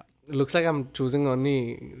Yeah. looks like I'm choosing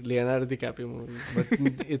only Leonardo DiCaprio movies, but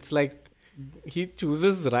it's like he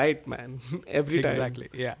chooses right, man, every time. Exactly.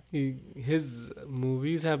 Yeah. His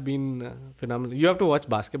movies have been phenomenal. You have to watch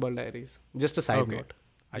Basketball Diaries. Just a side Okay. note.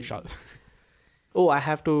 I shall. Oh, I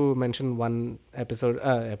have to mention one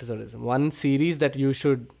one series that you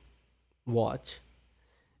should watch.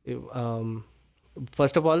 Um,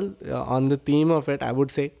 First of all, on the theme of it, I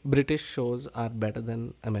would say British shows are better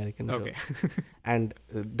than American Okay. shows, and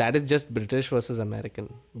that is just British versus American.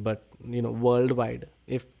 But worldwide,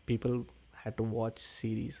 if people had to watch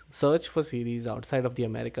series, search for series outside of the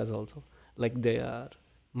Americas also, like they are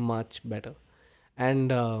much better.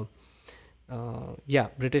 And yeah,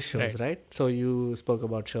 British shows, Right. right? So you spoke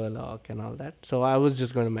about Sherlock and all that. So I was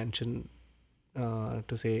just going to mention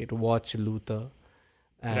to say to watch Luther,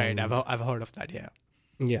 Right. and I've heard of that. Yeah.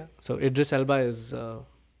 yeah. So Idris Elba is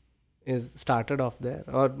started off there,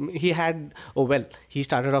 or he had. Oh well, he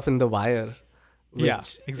started off in The Wire, Yeah. which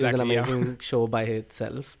is an Exactly. Yeah. amazing show by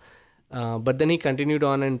itself. But then he continued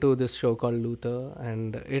on into this show called Luther,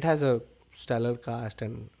 and it has a stellar cast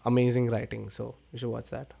and amazing writing. So you should watch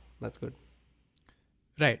that. That's good.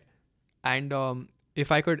 Right. And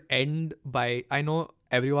if I could end by, I know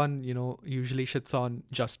everyone, you know, usually shits on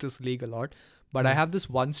Justice League a lot, but I Mm. have this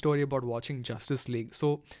one story about watching Justice League. So,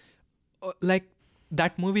 like,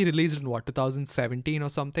 that movie released in what, 2017 or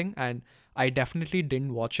something, and I definitely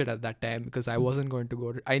didn't watch it at that time because I wasn't going to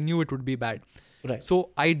go. I knew it would be bad. Right.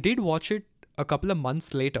 So I did watch it a couple of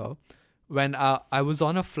months later when I was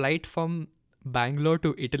on a flight from Bangalore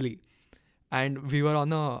to Italy, and we were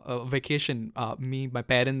on a vacation. Me, my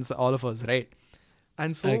parents, all of us, right?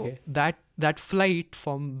 And so Okay. that flight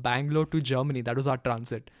from Bangalore to Germany, that was our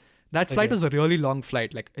transit. That flight Okay. was a really long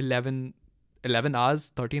flight, like 11 hours,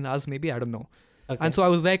 13 hours maybe, I don't know. And Okay. so I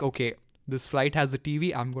was like, okay, this flight has a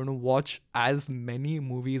TV. I'm going to watch as many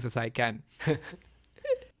movies as I can.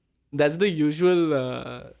 That's the usual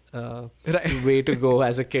Right. way to go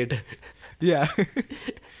as a kid. Yeah.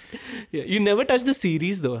 Yeah. You never touch the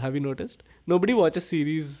series though. Have you noticed? Nobody watches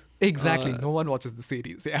series. Exactly. Uh, No one watches the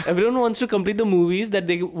series. Yeah. Everyone wants to complete the movies that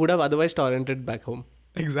they would have otherwise torrented back home.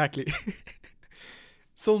 Exactly.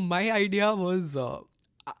 So my idea was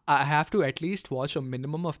I have to at least watch a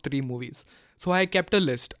minimum of 3 movies. So I kept a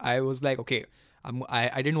list. I was like, okay,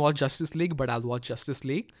 I didn't watch Justice League, but I'll watch Justice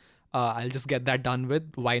League. I'll just get that done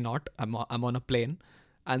with. Why not? I'm on a plane.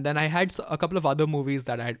 And then I had a couple of other movies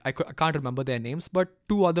that I can't remember their names, but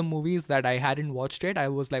 2 other movies that I hadn't watched yet. I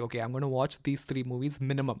was like, okay, I'm going to watch these 3 movies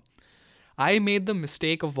minimum. I made the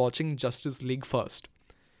mistake of watching Justice League first.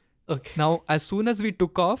 Okay. Now, as soon as we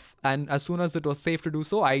took off and as soon as it was safe to do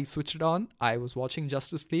so, I switched it on. I was watching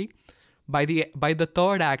Justice League. By the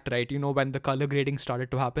third act, right, you know, when the color grading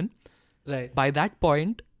started to happen, Right. by that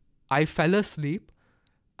point, I fell asleep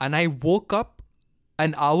and I woke up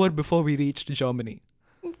an hour before we reached Germany.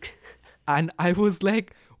 And I was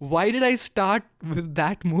like, why did I start with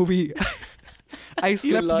that movie? I You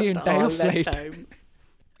slept the lost entire all that flight. time.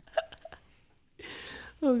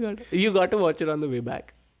 Oh god. You got to watch it on the way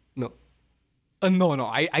back. No. No,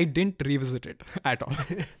 I didn't revisit it at all.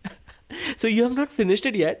 So you have not finished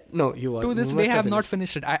it yet? No, you are. To this You day, must I have not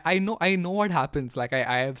finished. finished it. I know what happens. Like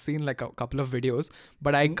I have seen like a couple of videos,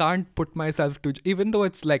 but I can't put myself to, even though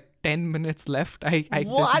it's like 10 minutes left, I just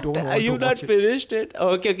What? don't want to You not watch it. finished it?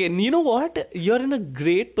 Okay, okay. You know what? You're in a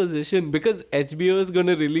great position because HBO is going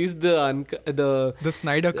to release the The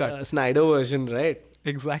Snyder Cut. Snyder version, right?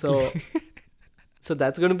 Exactly. So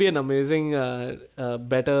that's going to be an amazing,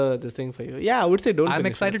 better this thing for you. Yeah, I would say don't. I'm finish it.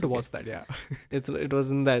 excited It's to okay. watch that, yeah. It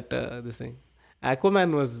wasn't that this thing.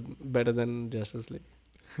 Aquaman was better than Justice League,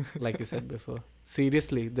 like you said before.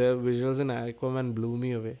 Seriously, the visuals in Aquaman blew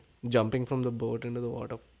me away. Jumping from the boat into the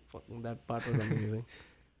water, fucking that part was amazing.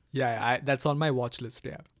 Yeah, that's on my watch list,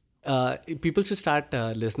 yeah. People should start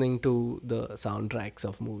listening to the soundtracks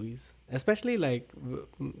of movies, especially like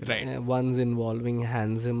Right. ones involving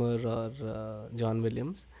Hans Zimmer or John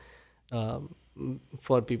Williams.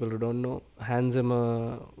 for people who don't know, Hans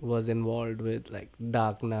Zimmer was involved with like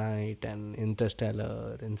Dark Knight and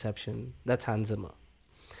Interstellar, Inception. That's Hans Zimmer.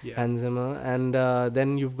 Yeah. Hans Zimmer, and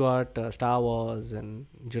then you've got Star Wars and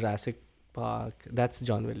Jurassic Park. That's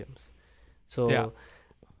John Williams. Yeah.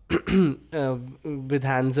 So with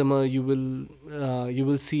Hans Zimmer, you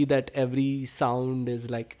will see that every sound is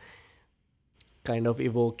like kind of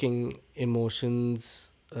evoking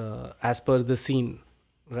emotions as per the scene,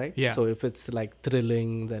 right? Yeah. So if it's like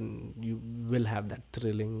thrilling, then you will have that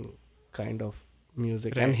thrilling kind of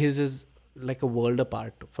music, and Right. his is like a world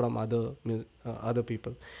apart from other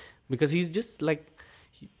people, because he's just like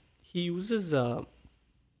he uses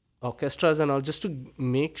orchestras and all just to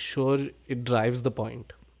make sure it drives the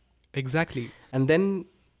point. Exactly. And then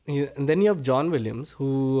you have John Williams,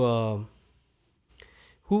 who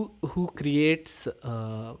creates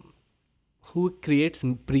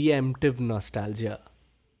preemptive nostalgia.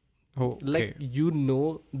 Oh, Like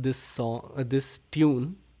okay. this song, this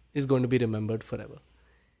tune is going to be remembered forever.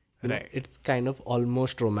 Right. It's kind of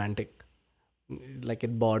almost romantic, like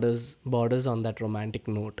it borders on that romantic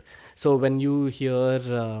note. So when you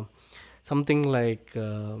hear something like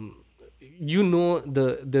the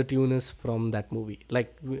tune is from that movie,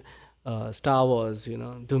 like Star Wars,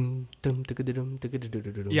 dum dum dum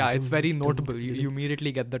Yeah, it's very dum notable. You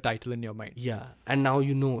immediately get the title in your mind. yeah, and now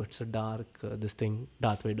it's a dark this thing,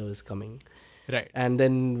 Darth Vader is coming. Right. And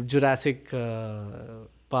then Jurassic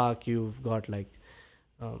Park, you've got like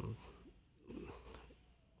um,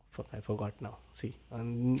 I forgot now. See,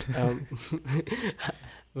 when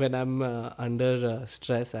I'm under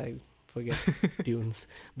stress, I forget tunes.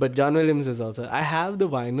 But John Williams is also. I have the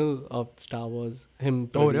vinyl of Star Wars.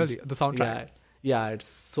 Him. Oh, Produced. really? The soundtrack? Yeah, yeah, it's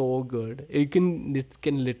so good. It can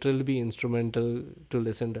literally be instrumental to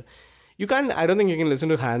listen to. You can't. I don't think you can listen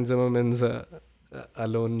to Hans Zimmerman's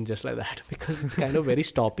alone just like that, because it's kind of very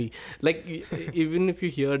stoppy. Like even if you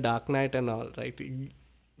hear Dark Knight and all, right?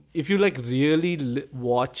 If you like really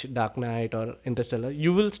watch Dark Knight or Interstellar,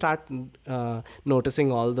 you will start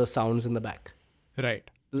noticing all the sounds in the back. Right.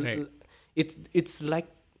 Right. It's like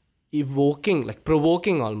evoking, like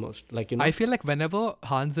provoking almost, like I feel like whenever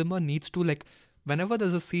Hans Zimmer needs to, like, whenever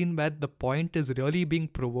there's a scene where the point is really being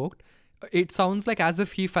provoked, it sounds like as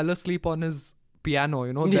if he fell asleep on his piano.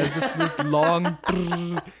 There's just this long.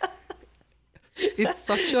 Trrr. It's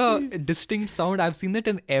such a distinct sound. I've seen it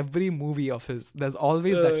in every movie of his. There's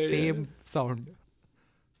always that same sound.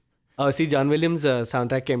 Oh, see, John Williams'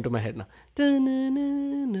 soundtrack came to my head now.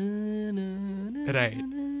 Right.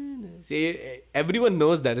 See, everyone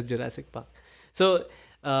knows that is Jurassic Park. So,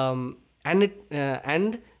 and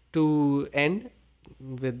to end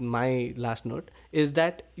with my last note is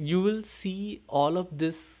that you will see all of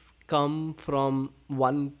this come from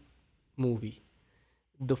one movie.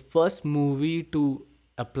 The first movie to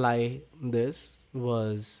apply this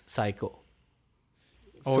was Psycho.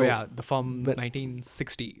 Oh, So, yeah. The from but-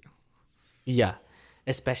 1960. Yeah,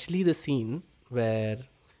 especially the scene where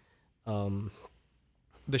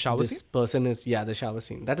The shower this scene? person is the shower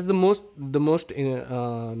scene. That is the most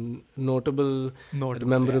notable, Notable,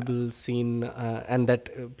 memorable scene, and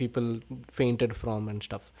that people fainted from and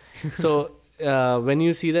stuff. So when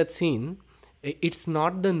you see that scene, it's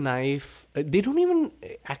not the knife. They don't even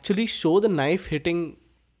actually show the knife hitting.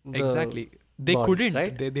 Exactly. They body, couldn't.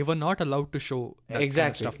 right? They were not allowed to show that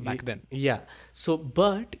Exactly. kind of stuff back then. Yeah. So,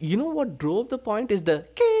 but you know what drove the point is the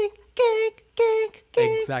kick, kick, kick,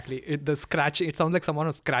 kick. Exactly. The scratching. It sounds like someone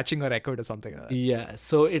was scratching a record or something like that. Yeah.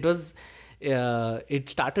 So it was. It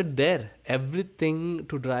started there. Everything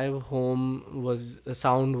to drive home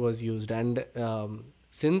sound was used, and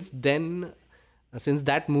since then, since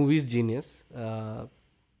that movie's genius,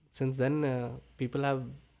 since then people have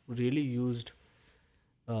really used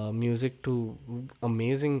music to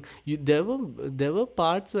amazing. There were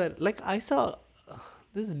parts where, like, I saw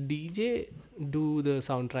this DJ do the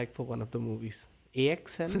soundtrack for one of the movies.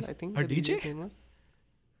 AXL, I think A the DJ? DJ's name was.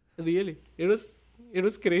 Really, it was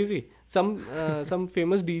crazy. Some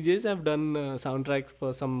famous DJs have done soundtracks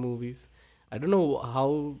for some movies. I don't know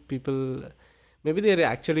how people. Maybe they're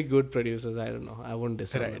actually good producers. I don't know. I won't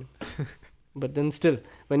decide. Right. But then still,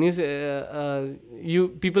 when you say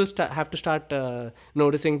people have to start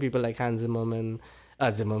noticing people like Hans Zimmerman,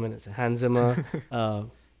 Hans Zimmer,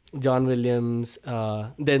 John Williams.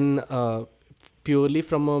 Then purely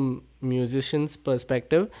from a musician's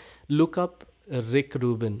perspective, look up Rick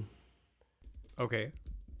Rubin Okay.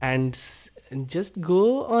 and just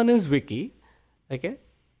go on his wiki, okay,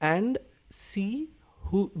 and see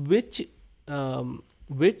which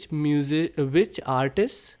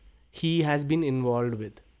artists he has been involved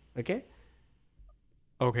with, okay.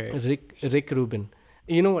 Okay. Rick Rubin.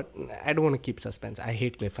 You know what? I don't want to keep suspense. I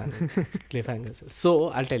hate cliffhangers. So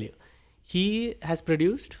I'll tell you. He has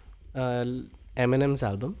produced Eminem's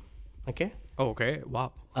album. Okay. Okay.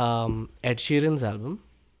 Wow. Ed Sheeran's album.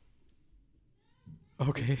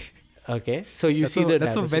 Okay. Okay. So you see the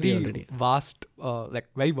that's a diversity very already. vast, like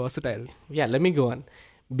very versatile. Yeah. Let me go on.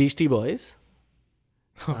 Beastie Boys.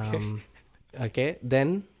 Okay. Okay.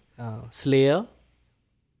 Then Slayer.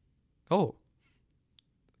 Oh.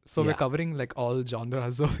 So we're Yeah. covering like all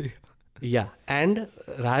genres of it. Yeah. And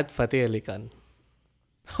Rahat Fateh Ali Khan.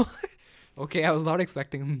 Okay, I was not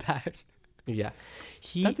expecting that. Yeah.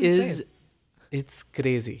 He That's is. insane. It's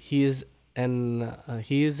crazy. He is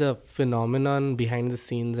a phenomenon behind the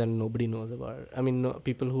scenes and nobody knows about it. I mean,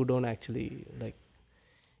 people who don't actually like.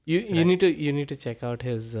 You Right. need to check out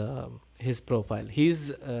his profile. He's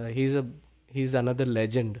another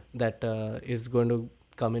legend that is going to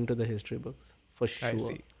come into the history books for sure. I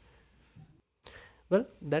see. Well,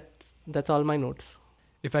 that's all my notes.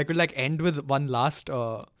 If I could like end with one last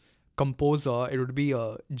composer, it would be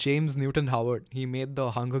James Newton Howard. He made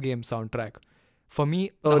the Hunger Games soundtrack. For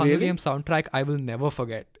me, the Oh, Hunger really? Games soundtrack I will never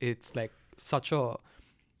forget. It's like such a.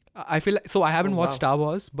 I feel like, so I haven't Oh, watched wow. Star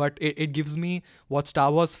Wars, but it gives me what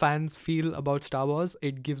Star Wars fans feel about Star Wars.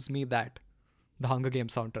 It gives me that, the Hunger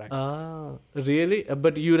Games soundtrack. Really?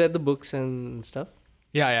 But you read the books and stuff?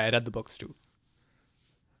 Yeah, I read the books too.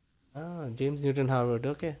 James Newton Howard.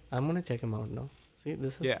 Okay, I'm gonna check him out now. See,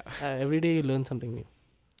 this is Yeah. every day you learn something new.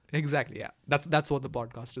 Exactly. Yeah, that's what the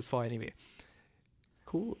podcast is for anyway.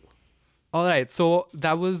 Cool. All right, so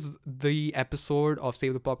that was the episode of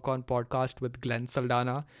Save the Popcorn podcast with Glenn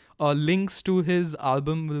Saldana. Links to his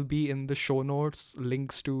album will be in the show notes.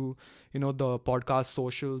 Links to the podcast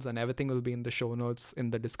socials and everything will be in the show notes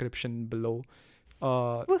in the description below.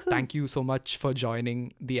 Thank you so much for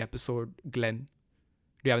joining the episode, Glenn.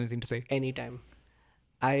 Do you have anything to say? Anytime.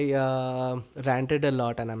 I ranted a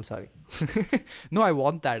lot and I'm sorry. No, I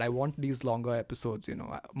want that. I want these longer episodes.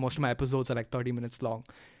 Most of my episodes are like 30 minutes long.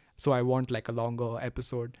 So I want like a longer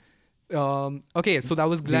episode. Okay, so that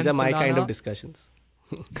was Glenn These are my kind Saldana. of discussions.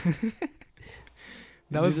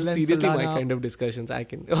 That was This is Glenn seriously my Saldana. kind of discussions. I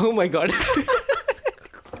can. Oh my god.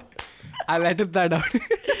 I'll edit that out.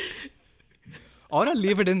 Or I'll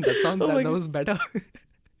leave it in. Oh my That God. was better.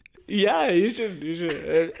 Yeah, you should. You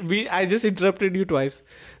should. I just interrupted you twice.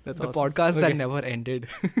 That's The awesome. podcast that Okay. never ended.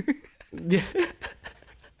 Yeah.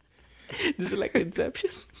 This is like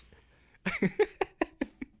Inception.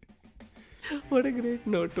 What a great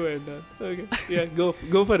note to end on. Okay. Yeah, go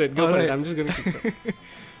for it. Go All for right. it. I'm just gonna keep going.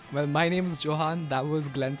 Well, my name is Johan. That was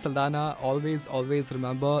Glenn Saldana. Always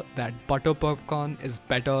remember that butter popcorn is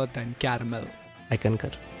better than caramel. I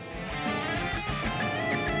concur.